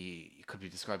could be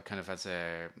described kind of as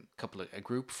a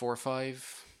group 4 or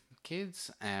 5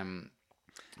 kids.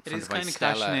 It is funded by kind of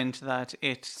Stella. cashing into that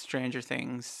Stranger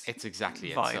Things. It's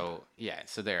exactly vibe. it. So yeah,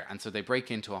 so they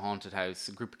break into a haunted house,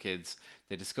 a group of kids.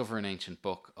 They discover an ancient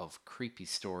book of creepy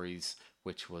stories,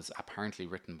 which was apparently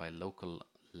written by local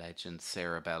legend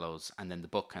Sarah Bellows, and then the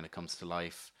book kind of comes to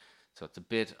life. So it's a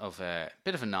bit of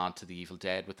a nod to the Evil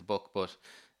Dead with the book, but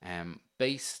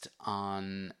based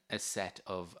on a set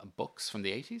of books from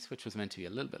the 80s, which was meant to be a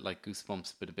little bit like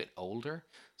Goosebumps, but a bit older.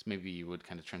 So maybe you would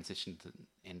kind of transition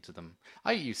into them.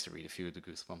 I used to read a few of the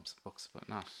Goosebumps books, but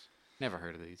never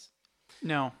heard of these.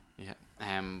 No. Yeah.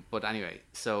 But anyway,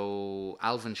 so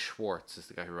Alvin Schwartz is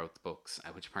the guy who wrote the books,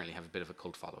 which apparently have a bit of a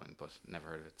cult following, but never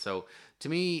heard of it. So to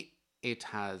me, it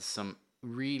has some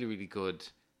really, really good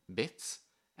bits.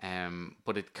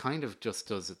 But it kind of just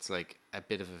does. It's like a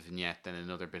bit of a vignette, then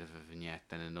another bit of a vignette,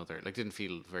 then another. Like, didn't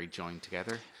feel very joined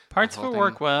together. Parts that of it whole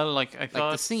work thing. well. Like, I Like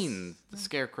thought the scene, the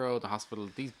scarecrow, the hospital.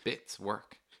 These bits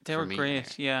work. they for were me.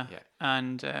 great. Yeah. Yeah.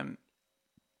 And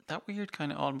that weird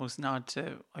kind of almost nod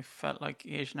to, I felt like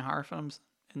Asian horror films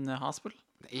in the hospital.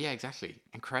 Yeah, exactly.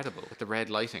 Incredible with the red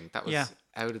lighting. That was Yeah.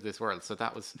 out of this world. So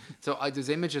that was there's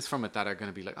images from it that are going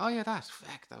to be like, oh yeah, that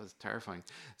was terrifying.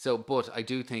 So, but I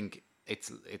do think it's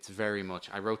very much.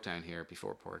 I wrote down here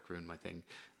before Pork ruined my thing.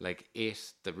 Like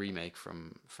the remake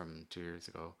from 2 years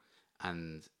ago,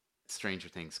 and Stranger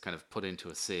Things kind of put into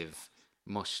a sieve,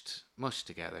 mushed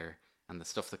together, and the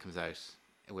stuff that comes out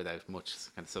without much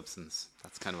kind of substance.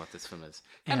 That's kind of what this film is.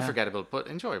 Kind of Yeah. forgettable, but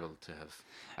enjoyable to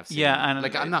have seen. Yeah, and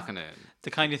like I'm not gonna.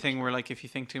 The kind of thing where, like, if you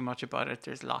think too much about it,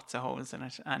 there's lots of holes in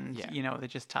it, and Yeah. they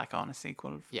just tack on a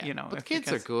sequel. Yeah, but the if it kids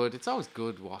are gets- good. It's always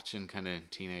good watching kind of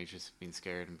teenagers being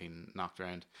scared and being knocked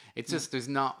around. It's just there's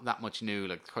not that much new,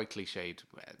 like quite cliched,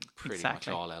 pretty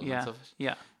Exactly. much all elements Yeah. of it.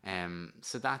 Yeah.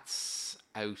 So that's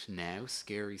out now.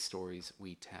 Scary Stories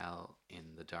We Tell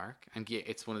in the Dark, and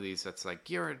it's one of these that's like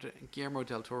Guillermo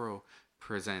del Toro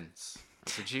presents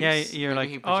Produced. Yeah, you're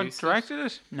Maybe he like, oh, produced it? directed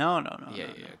it? No, no, no, Yeah,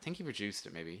 no, yeah. no. I think he produced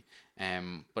it maybe.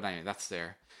 But anyway, that's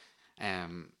there.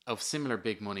 Of similar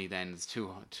big money, then there's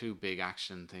two big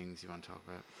action things you want to talk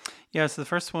about. Yeah, so the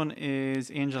first one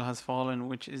is Angel Has Fallen,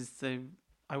 which is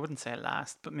I wouldn't say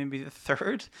last, but maybe the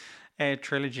third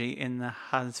trilogy in the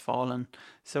Has Fallen.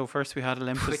 So first we had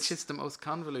Olympus. Which is the most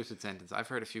convoluted sentence. I've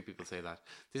heard a few people say that.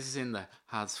 This is in the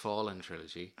Has Fallen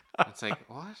trilogy. It's like,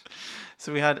 what?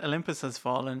 So we had Olympus Has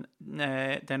Fallen,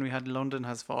 then we had London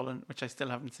Has Fallen, which I still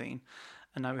haven't seen,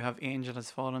 and now we have Angel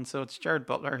Has Fallen. So it's Jared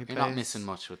Butler who You're plays. not missing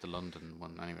much with the London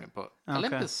one anyway. But Okay.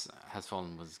 Olympus Has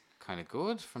Fallen was kind of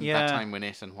good from Yeah. that time when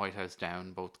it and White House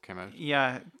Down both came out.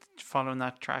 Yeah, following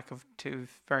that track of two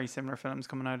very similar films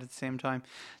coming out at the same time.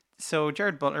 So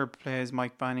Jared Butler plays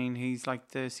Mike Banning. He's like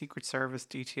the Secret Service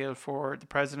detail for the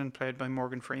president, played by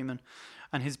Morgan Freeman,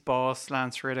 and his boss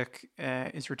Lance Riddick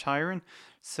is retiring.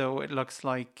 So it looks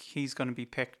like he's going to be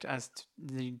picked as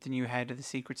the new head of the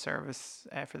Secret Service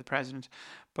for the president.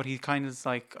 But he kind of is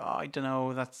like, oh, I don't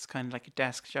know, that's kind of like a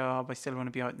desk job. I still want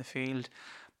to be out in the field.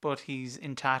 But he's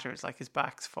in tatters, like his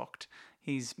back's fucked.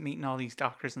 He's meeting all these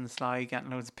doctors on the sly,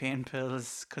 getting loads of pain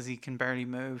pills because he can barely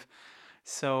move.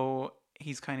 So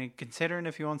he's kind of considering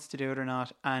if he wants to do it or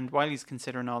not. And while he's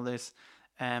considering all this,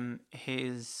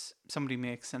 somebody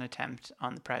makes an attempt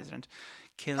on the president.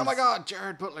 Kills, Oh my God,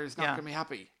 Jared Butler's not Yeah. going to be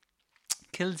happy.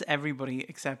 kills everybody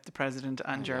except the president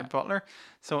and Jared Butler.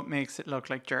 So it makes it look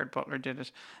like Jared Butler did it.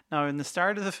 Now, in the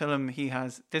start of the film,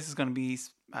 this is going to be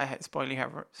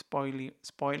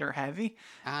spoiler heavy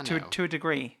Ah, to no. to a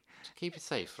degree. Keep it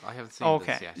safe. I haven't seen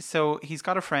Okay, this yet. so he's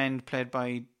got a friend played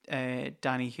by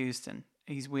Danny Houston.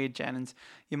 He's Wade Jennings.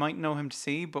 You might know him to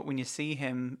see, but when you see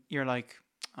him, you're like,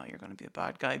 oh, you're going to be a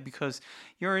bad guy because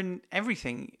you're in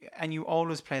everything and you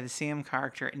always play the same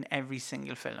character in every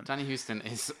single film. Danny Houston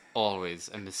is always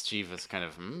a mischievous kind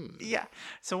of. Yeah.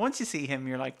 So once you see him,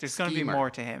 you're like, there's going to be Schemer. more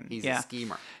to him. He's yeah. a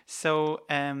schemer. So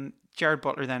Jared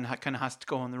Butler then kind of has to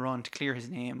go on the run to clear his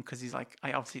name because he's like,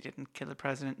 I obviously didn't kill the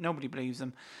president. Nobody believes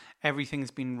him.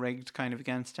 Everything's been rigged kind of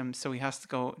against him. So he has to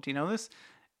go, do you know this?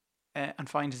 And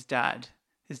find his dad.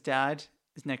 His dad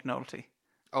is Nick Nolte.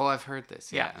 Oh, I've heard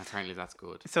this. Yeah, Yeah. and apparently that's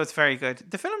good. So it's very good.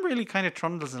 The film really kind of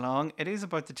trundles along. It is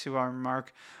about the 2 hour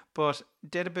mark, but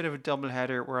did a bit of a double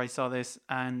header where I saw this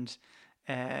and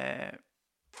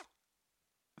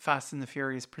Fast and the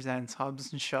Furious presents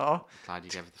Hobbs and Shaw. Glad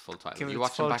you gave it the full title. Give it You its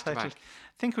watched them full back to title. back.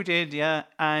 I think we did, yeah.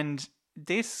 And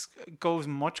this goes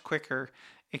much quicker.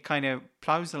 It kind of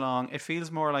plows along. It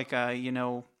feels more like a,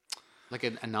 Like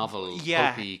a novel,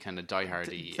 Yeah. pulpy, kind of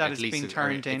diehardy. that at is least being it- or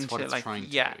turned it's into what it's like trying to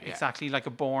yeah, do, exactly, like a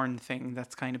Bourne thing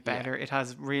that's kind of Yeah. better. It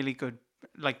has really good,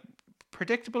 like,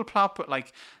 predictable plot, but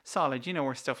like solid. You know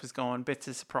where stuff is going, bits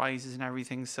of surprises and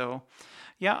everything. So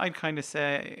yeah, I'd kind of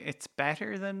say it's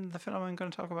better than the film I'm going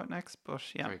to talk about next. But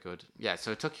yeah, Very good. Yeah,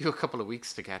 so it took you a couple of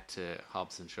weeks to get to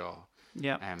Hobbs and Shaw.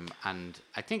 yeah, And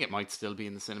I think it might still be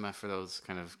in the cinema for those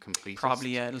kind of complete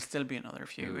probably yeah. It'll still be another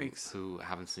few weeks. who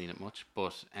haven't seen it much.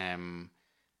 But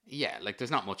yeah, like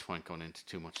there's not much point going into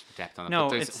too much depth on it. No,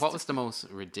 but it's- what was the most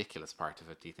ridiculous part of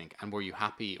it, do you think? And were you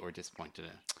happy or disappointed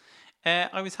in it?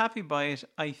 I was happy by it.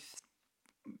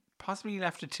 Possibly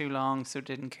left it too long, so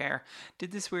didn't care.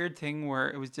 Did this weird thing where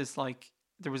it was just like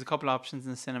there was a couple options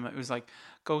in the cinema. It was like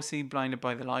go see Blinded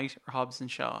by the Light or Hobbs and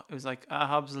Shaw. It was like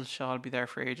Hobbs and Shaw will be there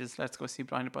for ages. Let's go see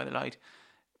Blinded by the Light.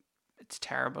 It's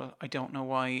terrible. I don't know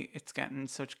why it's getting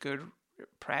such good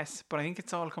press, but I think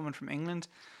it's all coming from England,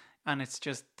 and it's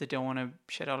just they don't want to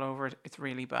shit all over it. It's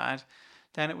really bad.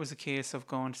 Then it was a case of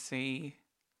going to see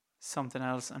something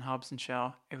else and Hobbs and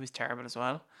Shaw. It was terrible as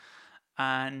well.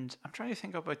 And I'm trying to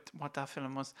think about what that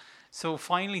film was. So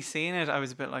finally seeing it, I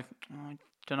was a bit like, I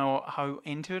don't know how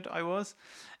into it I was.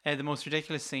 The most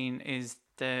ridiculous scene is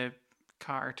the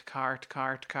car to car to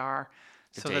car to car.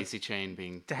 The So that daisy chain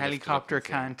being the lifted up helicopter into-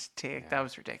 can't take. That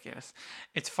was ridiculous.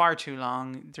 It's far too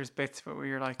long. There's bits where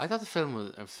you're like, I thought the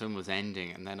film was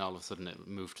ending, and then all of a sudden it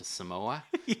moved to Samoa.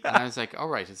 Yeah. And I was like, all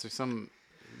right, is there some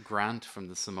grant from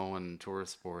the Samoan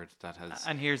Tourist Board that has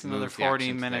and here's another moved the 40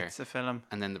 action to minutes there? of film.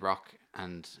 And then The Rock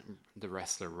and the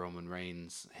wrestler Roman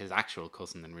Reigns, his actual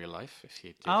cousin in real life, if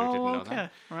you did or didn't Oh, know okay,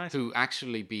 that, right. who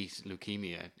actually beat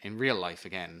leukemia in real life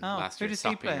again Oh, last who year. does he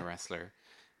Stopped being play? a wrestler.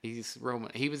 He's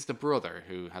Roman. He was the brother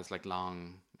who has like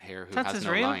long hair. Who That's has his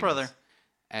no real lines. brother?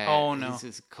 Oh, no. He's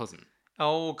his cousin.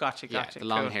 Oh, gotcha. Yeah, the Cool.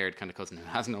 long-haired kind of cousin who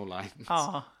has no lines.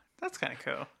 Oh, that's kind of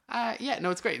cool. Yeah, no,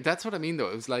 it's great. That's what I mean, though.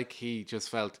 It was like he just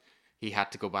felt he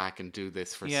had to go back and do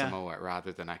this for Yeah. Samoa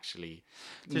rather than actually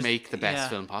There's- make the best yeah.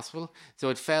 film possible. So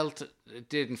it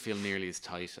didn't feel nearly as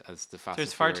tight as the Fast There's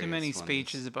and far too Furious many ones.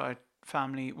 speeches about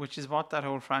family, which is what that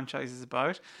whole franchise is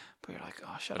about. But you're like,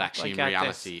 oh, shut But up. actually, I in get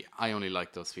reality, I only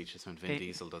like those features when Vin It-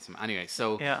 Diesel does them. Anyway,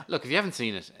 so Yeah. look, if you haven't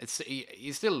seen it,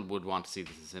 you still would want to see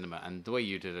this in cinema. And the way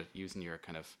you did it, using your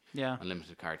kind of Yeah.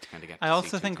 unlimited card to kind of get. I to see also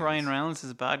two think things. Ryan Reynolds is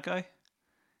a bad guy.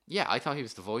 Yeah, I thought he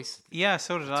was the voice Yeah,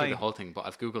 so did to I. the whole thing, but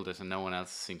I've googled it and no one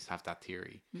else seems to have that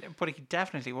theory. But he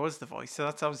definitely was the voice. So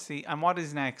that's obviously. And what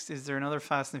is next? Is there another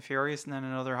Fast and Furious and then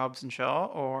another Hobbs and Shaw,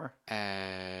 or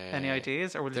any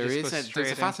ideas, or will There they just is go there's straight a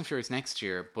in? Fast and Furious next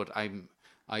year, but I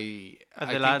the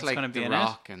think lads like gonna be The in it?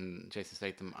 Rock and Jason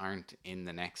Statham aren't in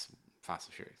the next Fast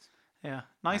and Furious. Yeah,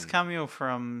 nice cameo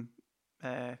from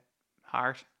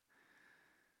Hart.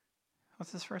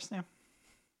 What's his first name?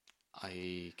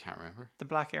 I can't remember. The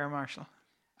Black Air Marshal.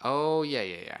 Oh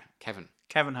yeah. Kevin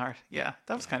Hart. Yeah,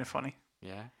 that was kind of funny.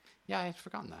 Yeah, I'd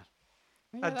forgotten that.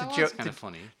 Yeah, the that Jo- was kind of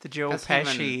funny. The Joe That's him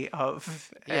Pesci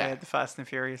of Yeah. the Fast and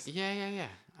Furious. Yeah.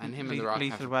 And him and The Rock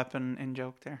Lethal have... Weapon in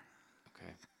joke there.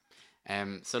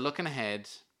 Okay. So looking ahead,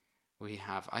 we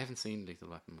have... I haven't seen Lethal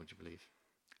Weapon, would you believe?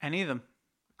 Any of them?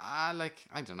 I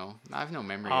don't know. I have no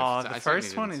memory Oh, of it. the I certainly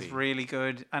first one didn't is see. really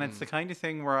good, and it's the kind of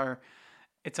thing where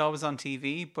it's always on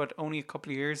TV, but only a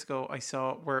couple of years ago I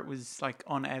saw where it was like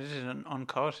unedited and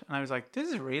uncut, and I was like, this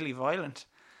is really violent.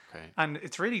 Okay. And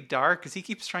it's really dark because he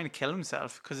keeps trying to kill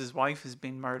himself because his wife has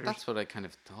been murdered. That's what I kind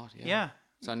of thought, yeah. Yeah.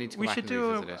 So I need to go We back should and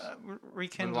do revisit it.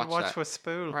 rekindle We'll watch watch that. with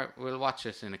Spool. Right, we'll watch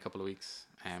it in a couple of weeks.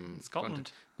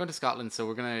 Scotland. Going to Scotland, so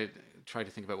we're going to try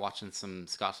to think about watching some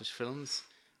Scottish films.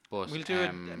 But We'll do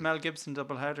a Mel Gibson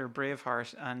doubleheader,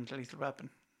 Braveheart and Lethal Weapon.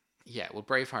 Yeah, well,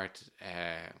 Braveheart.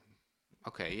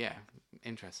 Okay, yeah,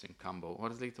 interesting combo. What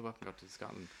does Lethal Weapon got to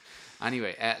Scotland?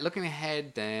 Anyway, looking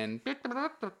ahead, then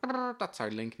that's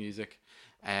our Link music.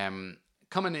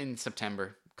 Coming in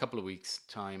September, a couple of weeks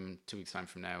time, 2 weeks time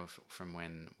from now, from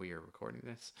when we are recording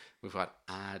this, we've got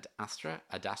Ad Astra,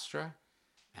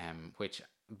 which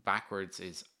backwards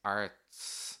is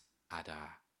Arts Ada.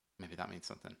 Maybe that means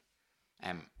something.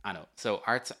 I know. So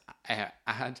Arts Ad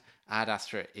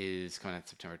Astra is coming out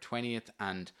September 20th,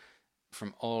 and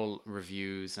from all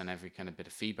reviews and every kind of bit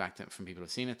of feedback from people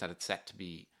who've seen it, that it's set to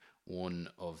be one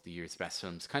of the year's best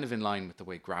films, kind of in line with the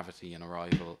way Gravity and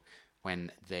Arrival,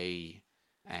 when they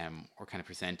were kind of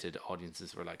presented,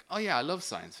 audiences were like, oh yeah, I love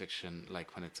science fiction,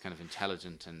 like when it's kind of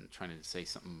intelligent and trying to say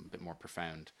something a bit more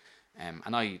profound.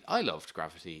 And I loved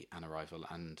Gravity and Arrival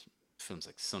and films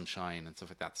like Sunshine and stuff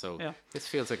like that. So Yeah. this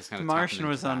feels like it's kind The of Martian tapping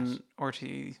was into on that.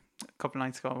 RTE a couple of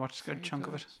nights ago. I watched a good Very chunk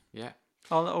of good. it. Yeah.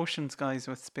 All the Oceans guys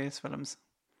with space films.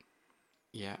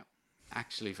 Yeah,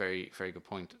 actually, very, very good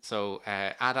point. So,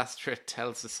 Ad Astra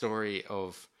tells the story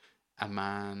of a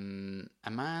man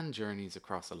journeys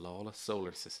across a lawless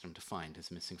solar system to find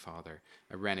his missing father,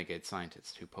 a renegade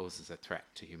scientist who poses a threat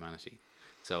to humanity.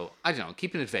 So, I don't know,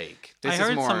 keeping it vague. This I heard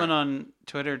is more someone on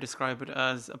Twitter describe it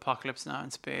as Apocalypse Now in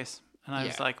space. And I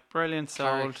was Yeah. like, brilliant, sold.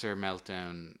 character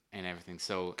meltdown and everything.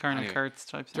 So, Colonel anyway, Kurtz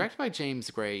type thing. directed by James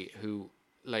Gray, who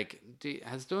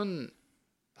has done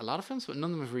a lot of films, but none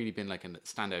of them have really been like a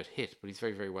standout hit. But he's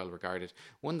very, very well regarded.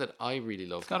 One that I really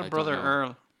love. He's got and a I don't brother, know-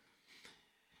 Earl.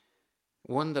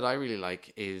 One that I really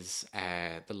like is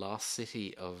The Lost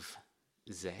City of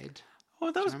Zed. Oh,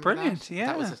 that Do you was remember brilliant. that? Yeah.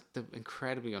 That was the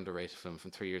incredibly underrated film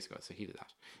from 3 years ago. So he did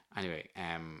that. Anyway,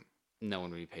 no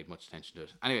one really paid much attention to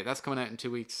it. Anyway, that's coming out in 2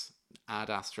 weeks. Ad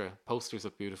Astra. Posters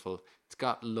look beautiful. It's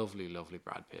got lovely, lovely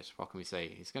Brad Pitt. What can we say?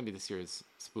 He's going to be this year's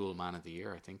Spool Man of the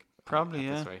Year, I think. Probably,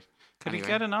 At this yeah. rate. Could Anyway.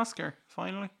 he get an Oscar,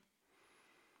 finally?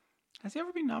 Has he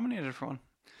ever been nominated for one?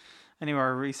 Anyway,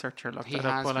 our researcher looked He that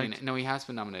up. has Well, been. No, he has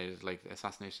been nominated. Like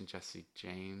Assassination Jesse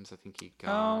James, I think he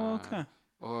got. Oh, okay.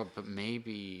 But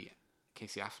maybe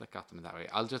Casey Affleck got them in that way.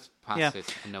 I'll just pass Yeah.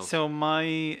 it a note. So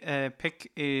my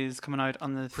pick is coming out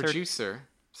on the 3rd. Producer.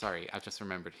 Sorry, I've just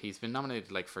remembered. He's been nominated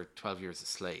like for 12 Years a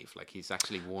Slave. Like he's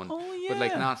actually won. Oh, But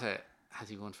like yeah. not a. Has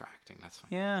he won for acting? That's fine.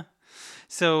 Yeah.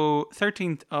 So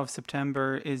 13th of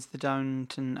September is the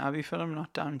Downton Abbey film,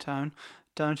 not Downtown.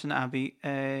 Downton Abbey,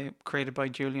 created by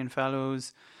Julian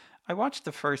Fellows. I watched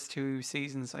the first 2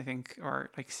 seasons, I think, or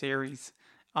like series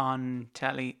on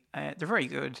telly. They're very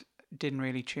good. Didn't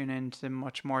really tune into them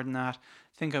much more than that.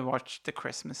 I think I watched the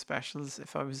Christmas specials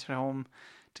if I was at home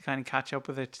to kind of catch up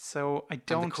with it. So I And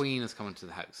don't. the Queen is coming to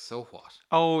the house. So what?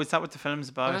 Oh, is that what the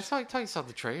film's But about? I thought you saw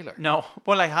the trailer. No,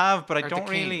 well I have, but I Or the don't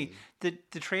really. King.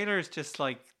 The trailer is just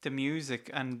like the music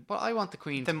and But I want the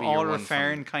Queen to them be all your one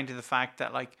referring from- kind of the fact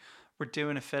that like we're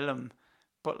doing a film,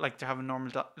 but like they're having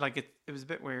normal like it was a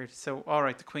bit weird. So all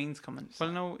right, the Queen's coming.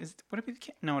 Well, no, would it be the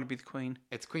King? No, it'd be the Queen.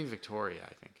 It's Queen Victoria,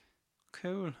 I think.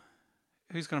 Cool.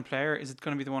 Who's going to play her? Is it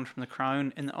going to be the one from The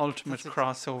Crown in the ultimate That's it.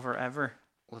 crossover ever?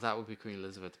 Well, that would be Queen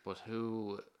Elizabeth. But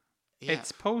who Yeah.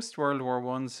 It's post World War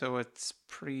One, so it's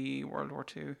pre World War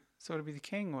Two. So it'd be the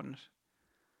king, wouldn't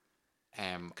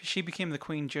it? Because she became the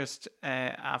queen just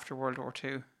after World War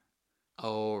Two.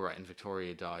 Oh, right. And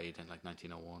Victoria died in like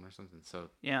 1901 or something. So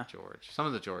Yeah. George. Some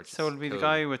of the Georges. So it'll be the Cool.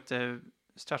 guy with the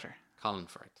stutter. Colin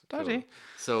Firth. Does Cool. he?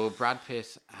 So Brad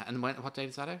Pitt. And what date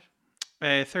is that out?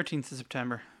 13th of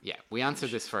September. Yeah, we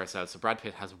answered this for ourselves. So Brad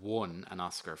Pitt has won an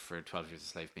Oscar for 12 Years a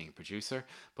Slave being a producer.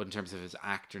 But in terms of his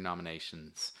actor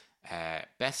nominations,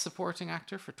 Best Supporting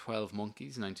Actor for 12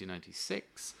 Monkeys,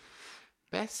 1996.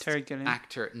 Best Terry Gilliam.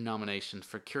 Actor nomination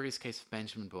for Curious Case of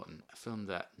Benjamin Button, a film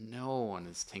that no one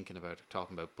is thinking about or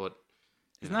talking about, but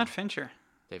Isn't that Fincher?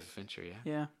 David Fincher, yeah.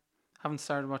 Yeah. Haven't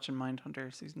started watching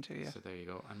Mindhunter season 2 yet. So there you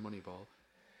go. And Moneyball.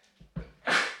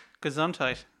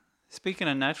 Gesundheit. Speaking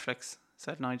of Netflix,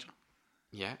 said Nigel.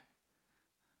 Yeah.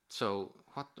 So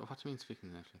what do you mean speaking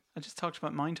of Netflix? I just talked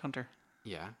about Mindhunter.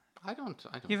 Yeah. I don't.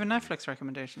 You have a Netflix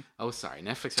recommendation. Oh, sorry.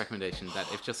 Netflix recommendation that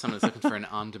if just someone is looking for an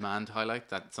on-demand highlight,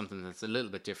 that's something that's a little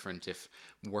bit different if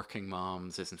Working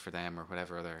Moms isn't for them or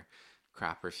whatever other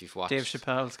crap. Or if you've watched Dave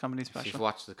Chappelle's comedy if you've special.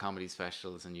 watched the comedy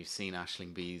specials and you've seen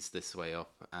Aisling B's This Way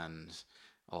Up and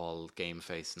all Game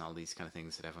Face and all these kind of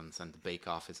things that everyone's and the Bake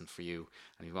Off isn't for you,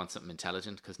 and you want something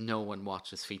intelligent because no one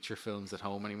watches feature films at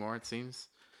home anymore, it seems.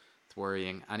 It's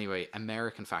worrying. Anyway,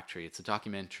 American Factory. It's a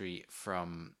documentary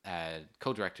from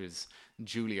co-directors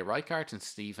Julia Reichart and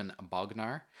Stephen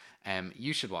Bognar.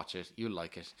 You should watch it. You'll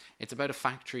like it. It's about a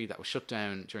factory that was shut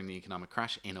down during the economic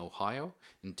crash in Ohio,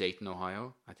 in Dayton,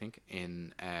 Ohio, I think,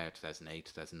 in 2008,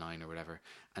 2009 or whatever.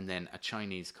 And then a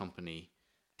Chinese company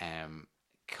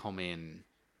come in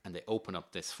and they open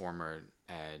up this former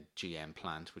GM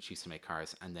plant, which used to make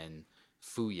cars, and then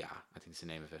Fuya, I think is the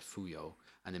name of it, Fuyo,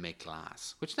 and they make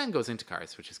glass, which then goes into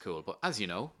cars, which is cool. But as you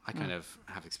know, I kind of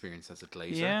have experience as a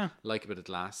glazer. Yeah. Like a bit of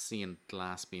glass, seeing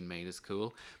glass being made is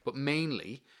cool. But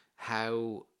mainly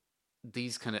how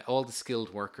these kind of, all the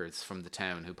skilled workers from the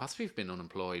town who possibly have been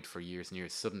unemployed for years and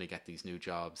years suddenly get these new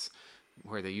jobs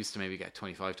where they used to maybe get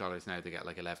 $25, now they get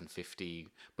like $11.50.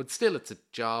 But still, it's a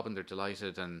job and they're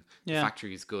delighted and the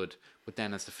factory is good. But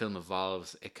then as the film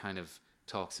evolves, it kind of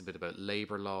talks a bit about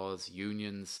labor laws,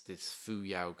 unions. This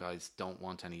Fuyao guys don't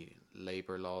want any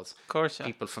labor laws. Of course, yeah.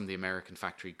 People from the American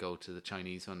factory go to the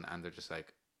Chinese one and they're just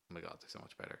like, oh my God, they're so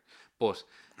much better. But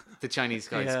the Chinese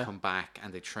guys come back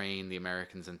and they train the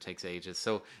Americans and it takes ages.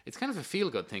 So it's kind of a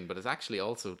feel-good thing, but it's actually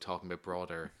also talking about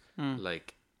broader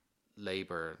like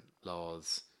labor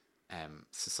laws,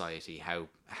 society,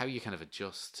 how you kind of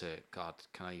adjust to, God,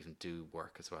 can I even do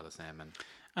work as well as them?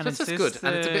 And it's just good.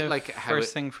 And it's a bit like how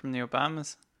first thing from the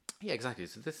Obamas. Yeah, exactly.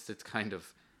 So this is its kind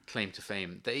of claim to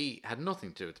fame. They had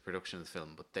nothing to do with the production of the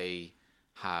film, but they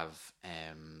have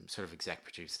sort of exec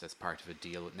produced as part of a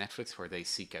deal with Netflix where they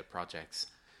seek out projects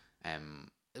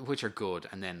which are good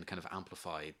and then kind of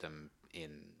amplify them in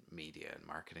media and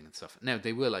marketing and stuff. Now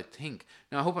they will, I think.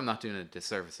 Now I hope I'm not doing a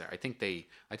disservice there. I think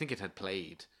it had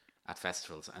played at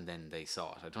festivals and then they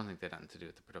saw it. I don't think they had anything to do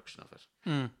with the production of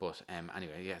it. But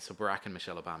anyway, yeah. So Barack and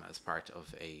Michelle Obama is part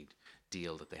of a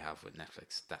deal that they have with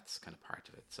Netflix. That's kind of part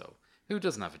of it. So who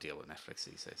doesn't have a deal with Netflix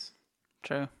these days?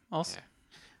 True. Also,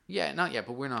 Yeah, not yet,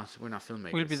 but we're not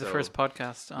filmmakers. we'll be the first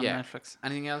podcast on Netflix.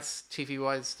 Anything else TV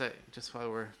wise that just while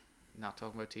we're not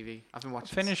talking about TV? I've been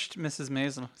watching. Finished Mrs.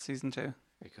 Maisel season 2.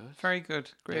 Very good. Very good.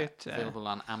 Great. Yeah, available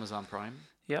on Amazon Prime.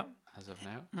 Yeah. As of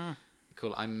now.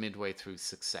 Cool. I'm midway through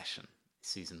Succession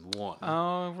season 1.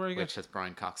 Oh, very good. Which has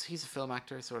Brian Cox. He's a film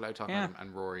actor, so we're allowed to talk about him.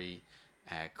 And Rory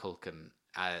Culkin.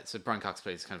 So Brian Cox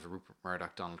plays kind of a Rupert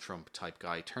Murdoch, Donald Trump type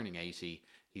guy, turning 80.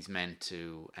 He's meant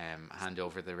to hand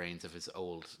over the reins of his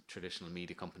old traditional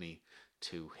media company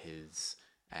to his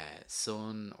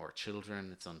son or children.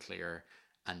 It's unclear.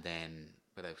 And then,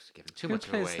 without giving too much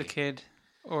Who away, plays the kid?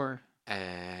 Or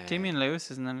Damian Lewis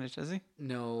isn't in it, is he?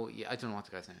 No, yeah, I don't know what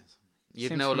the guy's name is. You'd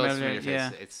Seems know loads of familiar, familiar yeah.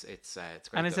 face. It's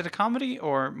great. And is though. it a comedy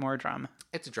or more drama?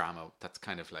 It's a drama that's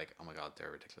kind of like, oh my God,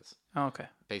 they're ridiculous. Oh, okay.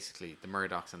 Basically, the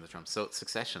Murdochs and the Trumps. So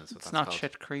Succession is what It's that's not called.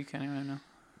 Shit Creek anyway, no.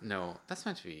 No, that's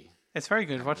meant to be. It's very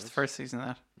good. Watch the first season of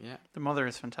that. Yeah. The mother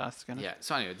is fantastic in it. Yeah.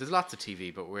 So anyway, there's lots of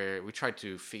TV, but we tried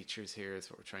to do features here is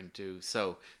what we're trying to do.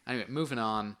 So anyway, moving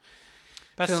on.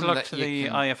 Best of Film luck that to you the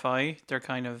can- IFI. They're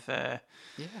kind of Yeah.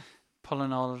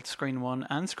 pulling all Screen 1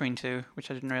 and Screen 2,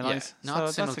 which I didn't realise. Yeah,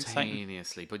 not so that's exciting.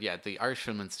 simultaneously, but yeah, the Irish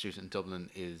Film Institute in Dublin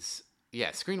is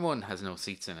Screen 1 has no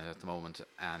seats in it at the moment,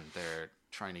 and they're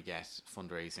trying to get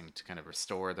fundraising to kind of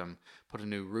restore them, put a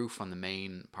new roof on the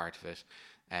main part of it,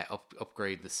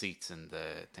 upgrade the seats in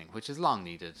the thing, which is long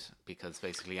needed because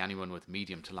basically anyone with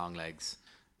medium to long legs,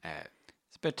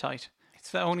 It's a bit tight.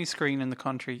 It's the only screen in the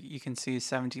country you can see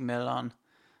 70mm on,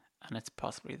 and it's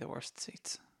possibly the worst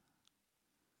seats.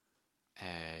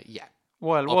 Yeah.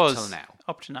 Well, it Up was till now.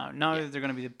 up to now. Now Yeah. they're going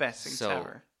to be the best seats So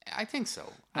ever. I think so.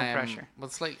 No pressure. Well,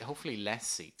 slightly, hopefully less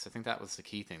seats. I think that was the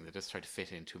key thing. They just tried to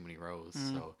fit in too many rows.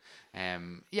 So,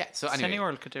 yeah. So anyway,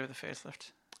 Cineworld could do with a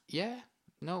facelift. yeah.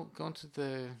 No, going to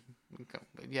the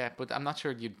yeah, but I'm not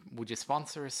sure would you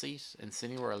sponsor a seat in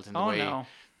Cineworld in the way no.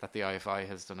 that the IFI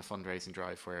has done a fundraising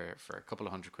drive where for a couple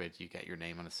of £100 you get your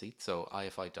name on a seat. So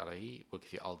IFI.ie will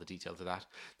give you all the details of that.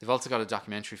 They've also got a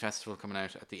documentary festival coming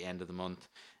out at the end of the month.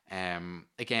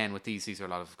 Again, with these are a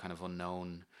lot of kind of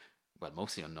unknown, well,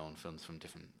 mostly unknown films from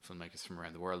different filmmakers from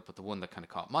around the world. But the one that kind of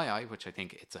caught my eye, which I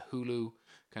think it's a Hulu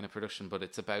kind of production, but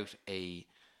it's about a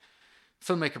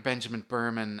filmmaker, Benjamin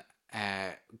Berman,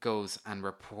 goes and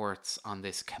reports on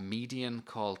this comedian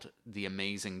called The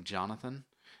Amazing Jonathan.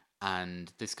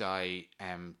 And this guy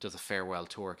does a farewell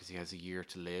tour because he has a year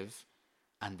to live.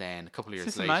 And then a couple of years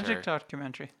later... Is this a magic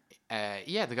documentary?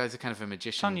 Yeah, the guy's a kind of a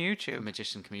magician. It's on YouTube. A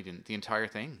magician comedian. The entire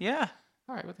thing. Yeah.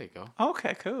 All right, well, there you go.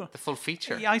 Okay, cool. The full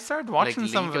feature. Yeah, I started watching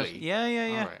Like some of it. legally?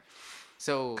 Yeah. All right.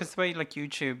 So... Because the way like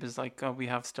YouTube is like, oh, we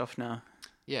have stuff now.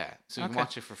 Yeah, so you can Okay.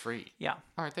 watch it for free. Yeah.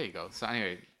 All right, there you go. So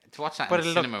anyway, to watch that But in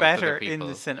the it'll cinema look with other better in people,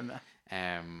 the cinema.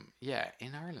 yeah,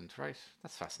 in Ireland, right?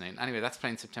 That's fascinating. Anyway, that's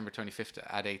playing September 25th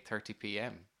at 8:30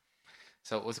 p.m.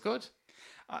 So it was good.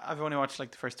 I've only watched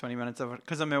like the first 20 minutes of it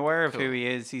because I'm aware of Cool. who he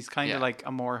is. He's kind Yeah. of like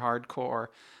a more hardcore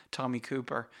Tommy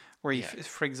Cooper, where he Yeah.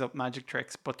 frigs up magic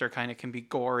tricks, but they're kind of can be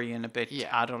gory and a bit Yeah.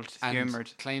 adult And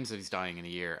humoured. claims that he's dying in a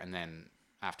year, and then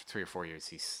after 3 or 4 years,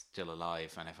 he's still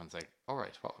alive, and everyone's like, "All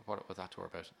right, what was that tour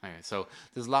about?" Anyway, so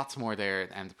there's lots more there,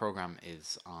 and the program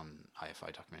is on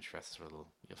IFI Documentary Festival.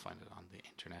 You'll find it on the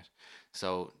internet. So,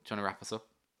 do you want to wrap us up?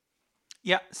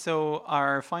 Yeah, so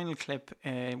our final clip,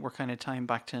 we're kind of tying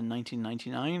back to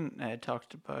 1999.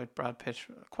 Talked about Brad Pitt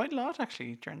quite a lot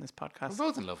actually during this We're podcast.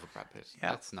 both in love with Brad Pitt.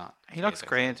 Yeah. That's not. He looks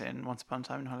great in Once Upon a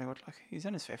Time in Hollywood. Like he's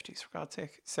in his 50s, for God's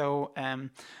sake. So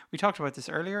we talked about this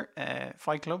earlier.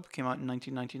 Fight Club came out in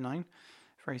 1999,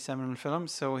 very seminal film.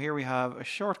 So here we have a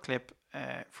short clip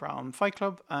from Fight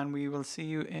Club, and we will see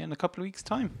you in a couple of weeks'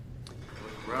 time.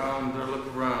 Look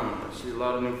around. I see a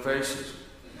lot of new faces.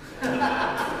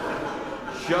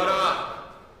 Shut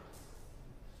up!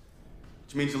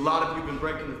 Which means a lot of you have been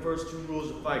breaking the first 2 rules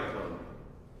of Fight Club.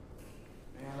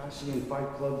 Man, I see in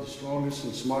Fight Club the strongest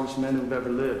and smartest men who've ever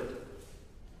lived.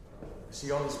 I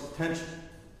see all this potential,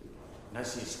 and I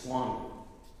see it squandered.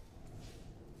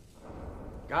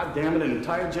 God damn it, an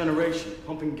entire generation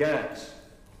pumping gas,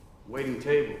 waiting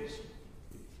tables,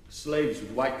 slaves with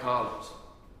white collars.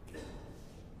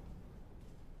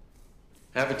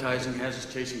 Advertising has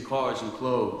us chasing cars and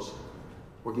clothes,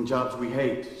 working jobs we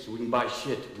hate so we can buy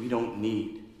shit we don't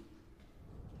need.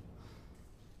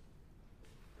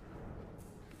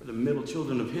 We're the middle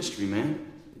children of history,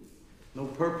 man. No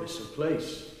purpose or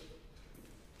place.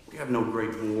 We have no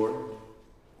Great War,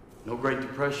 no Great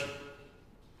Depression.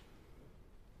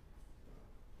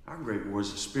 Our Great War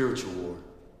is a spiritual war.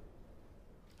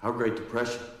 Our Great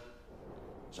Depression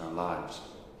is our lives.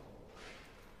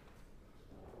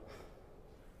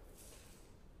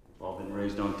 We've all been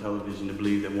raised on television to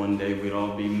believe that one day we'd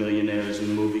all be millionaires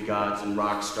and movie gods and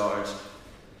rock stars,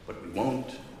 but we won't.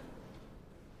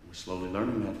 We're slowly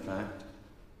learning that fact.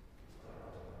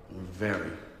 And we're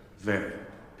very, very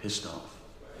pissed off.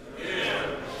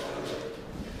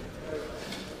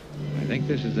 I think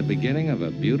this is the beginning of a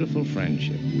beautiful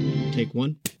friendship. Take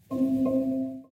one.